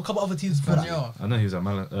on a couple other teams before that. Espanyol. I know he was at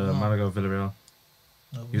Malaga, Villarreal.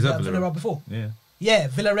 No, He was at Villarreal. Villarreal before. Yeah. Yeah,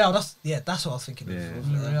 Villarreal. That's what I was thinking. Yeah. of.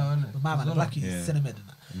 Villarreal, innit? With my man, the black youth, Yeah. Cinnamon and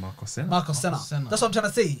that. Marco Senna. Marcos Senna. Marcos Senna. That's what I'm trying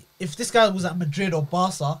to say. If this guy was at Madrid or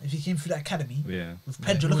Barca, if he came through that academy Yeah. with Yeah,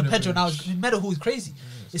 Pedro, he look at would've Pedro been- now. His medal is crazy.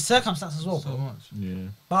 It's circumstance as well, So bro. much. Yeah.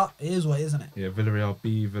 But it is what it is, isn't it? Yeah, Villarreal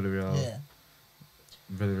B, Villarreal, Yeah.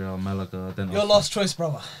 Villarreal, Malaga. Then Your last choice,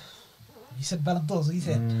 brother. You said Ballon d'Ors. What you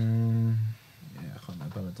said? Yeah, I can't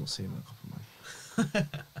remember. Ballon d'Or saving a couple, man.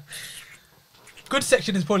 Good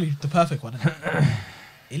section is probably the perfect one. Isn't it?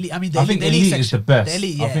 Elite, I mean, the I elite, think the elite elite section. is the best. The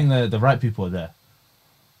elite, I yeah. think the right people are there.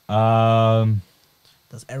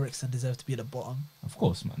 Does Ericsson deserve to be at the bottom? Of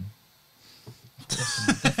course, man.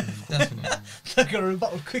 Definitely. Like a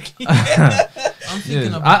rebuttal quickly. I'm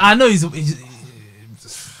thinking Yeah, about. I know he's I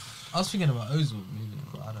was thinking about Ozil moving,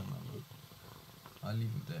 but I don't know. Man. I'll leave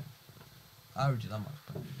him there. I average that much.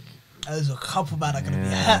 But There's a couple man are gonna be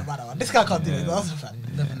Yeah. hurt by that one. This guy can't do it. Yeah. That's a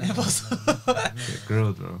fact. Definitely. Impossible. get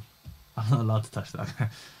grilled, bro. I'm not allowed to touch that.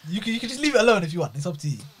 You can just leave it alone if you want. It's up to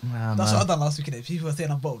you. Nah, That's man. what I done last week. Innit? People were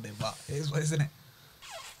saying I'm bold, but it is what it is, isn't it?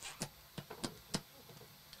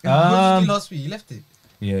 what did you Um, do last week? You left it.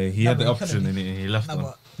 Yeah, he No, had but the he couldn't option be. and he left No, one.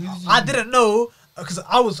 but Who did you I do? didn't know because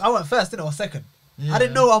I went first, didn't I? Or second. I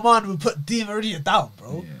didn't know Oman would put Di Maria down,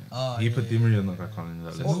 bro. Oh, He put yeah, Di Maria on the back on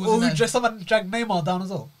that So list. who was Or in that? someone dragged Neymar down as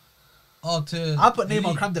well. Oh, to I put Neymar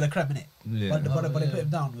elite. creme de la creme in it, Yeah. but they Oh, put yeah. him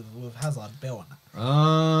down with Hazard, Bale,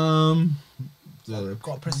 and that.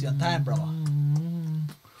 Got to press you on time, brother.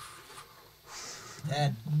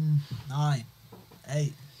 10, 9,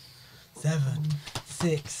 8, 7,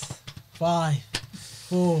 6, 5,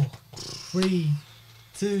 4, 3,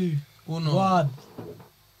 2, Uno. 1.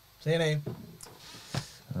 Say your name.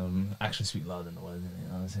 Actions speak louder than the words, innit? You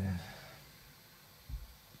know what I'm saying?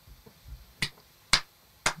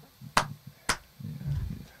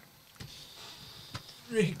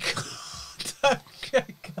 Rick.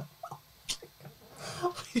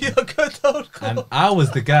 You're good old And cool. I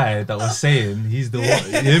was the guy that was saying he's the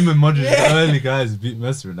one. Him and Modric, the early guys beat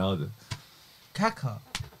Messi and Ronaldo. Kaka.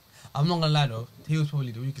 I'm not gonna lie though, he was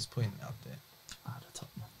probably the weakest point out there. The top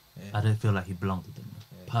man. Yeah. I don't feel like he belonged with them,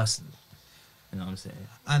 Yeah. personally. You know what I'm saying?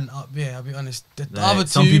 And yeah, I'll be honest, the Like, other two,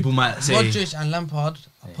 some people might say, Modric and Lampard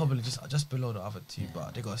are Yeah. probably just below the other two,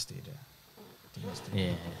 but they gotta stay there. They gotta stay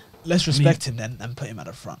yeah, Let's respect him then and put him at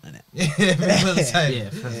the front, innit? there. Yeah, fair yeah,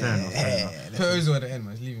 fair enough. Fair enough. Put Ozil at the end,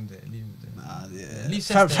 man. Leave him there. Leave him there. Nah, yeah. Leave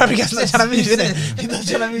Fabregas not trying to move, innit? He's not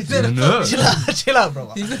trying to move. No. Chill out, bro.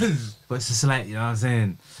 He does. But it's just like, you know what I'm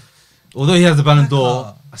saying? Although he has the Ballon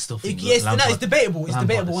d'Or, I still think Yes, no, Lampard- it's debatable. It's Lampard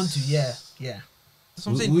debatable is- one, two. Yeah, yeah. That's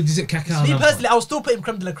what I'm saying. Would you say Kaká? Me Lampard? personally, I will still put him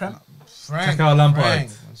creme de la creme. Frank, Kaká, Lampard. Frank,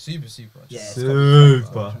 man. Super. Yeah, it's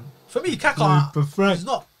Super. For me, Kaká, Super Frank. he's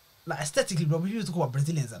not like aesthetically, bro. We used to talk about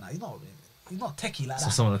Brazilians and that. He's not techie like So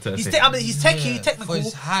that. someone to He's, take- I mean, he's techie, Yeah, technical, for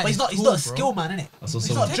his height, but he's not. he's He's not a tall, skill bro. man, innit? I saw He's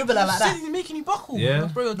someone- not a dribbler like that. He's making you buckle. Yeah.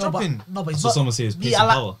 Bro, you're No, dropping. but I he's saw not. someone say his Me, pace I and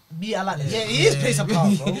like. power. Me, I like. Yeah, he is pace and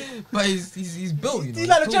power, bro. But he's built, you know. He's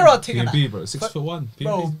like the tall. Gerrard thing and PNP, that. bro. 6'1".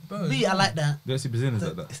 Bro, Bro, me, I like that. Don't see Brazilians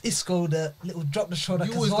The like that. Isco, the little drop the shoulder,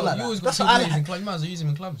 You always all like got that. tall That's what players I in like. clubs. You might as well use him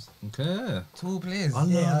in clubs. Okay. Tall players. I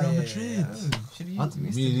love Yeah, Real yeah, Madrid. Should have I used him.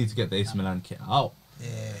 really need to get the AC Milan kit out. Yeah,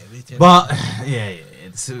 me too. But yeah,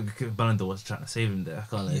 it's Ballon d'Or was trying to save him there. I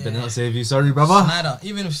can't let it. Did Yeah. not save you. Sorry, brother. Snyder,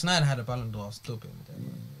 even if Snyder had a Ballon d'Or, I'll still put him there.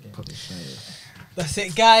 Yeah. Probably Schneider. That's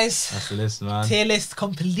it, guys. That's the list, man. Tier list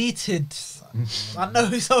completed. I know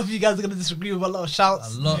some of you guys are gonna disagree with a lot of A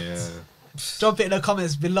shouts. lot. Yeah. Drop it in the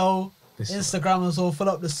comments below. This- Instagram as well.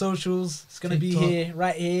 Follow up the socials. It's gonna TikTok. be here,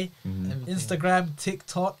 right here. Mhm. Everything. Instagram,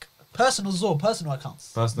 TikTok, personal as well, personal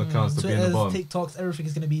accounts. Personal accounts to be in the Twitters, bottom. TikToks, everything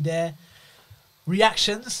is gonna be there.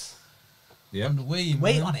 Reactions, Yeah. On the way,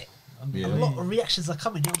 wait man. on it. On the Yeah. A way. lot of reactions are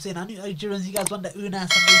coming. You know what I'm saying? I knew Nigerians, you guys want that Una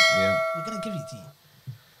something. Yeah. We're gonna give it to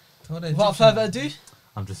you. Told her Without Egyptian. further ado,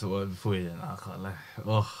 I'm just before you. I can't lie.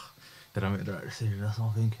 Oh, did I make the right decision? That's what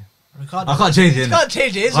I'm thinking. Ricardo. I can't change it. You innit? can't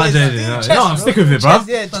change it. It's I what change it's- it. No, chest, no, I'm bro. sticking with it, bro. Chest,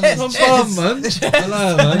 yeah, Come chest, on, chest. man. I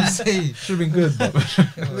lie, man. Say. Should have been good, but.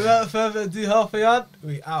 Without further ado, half a yard,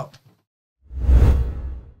 we out.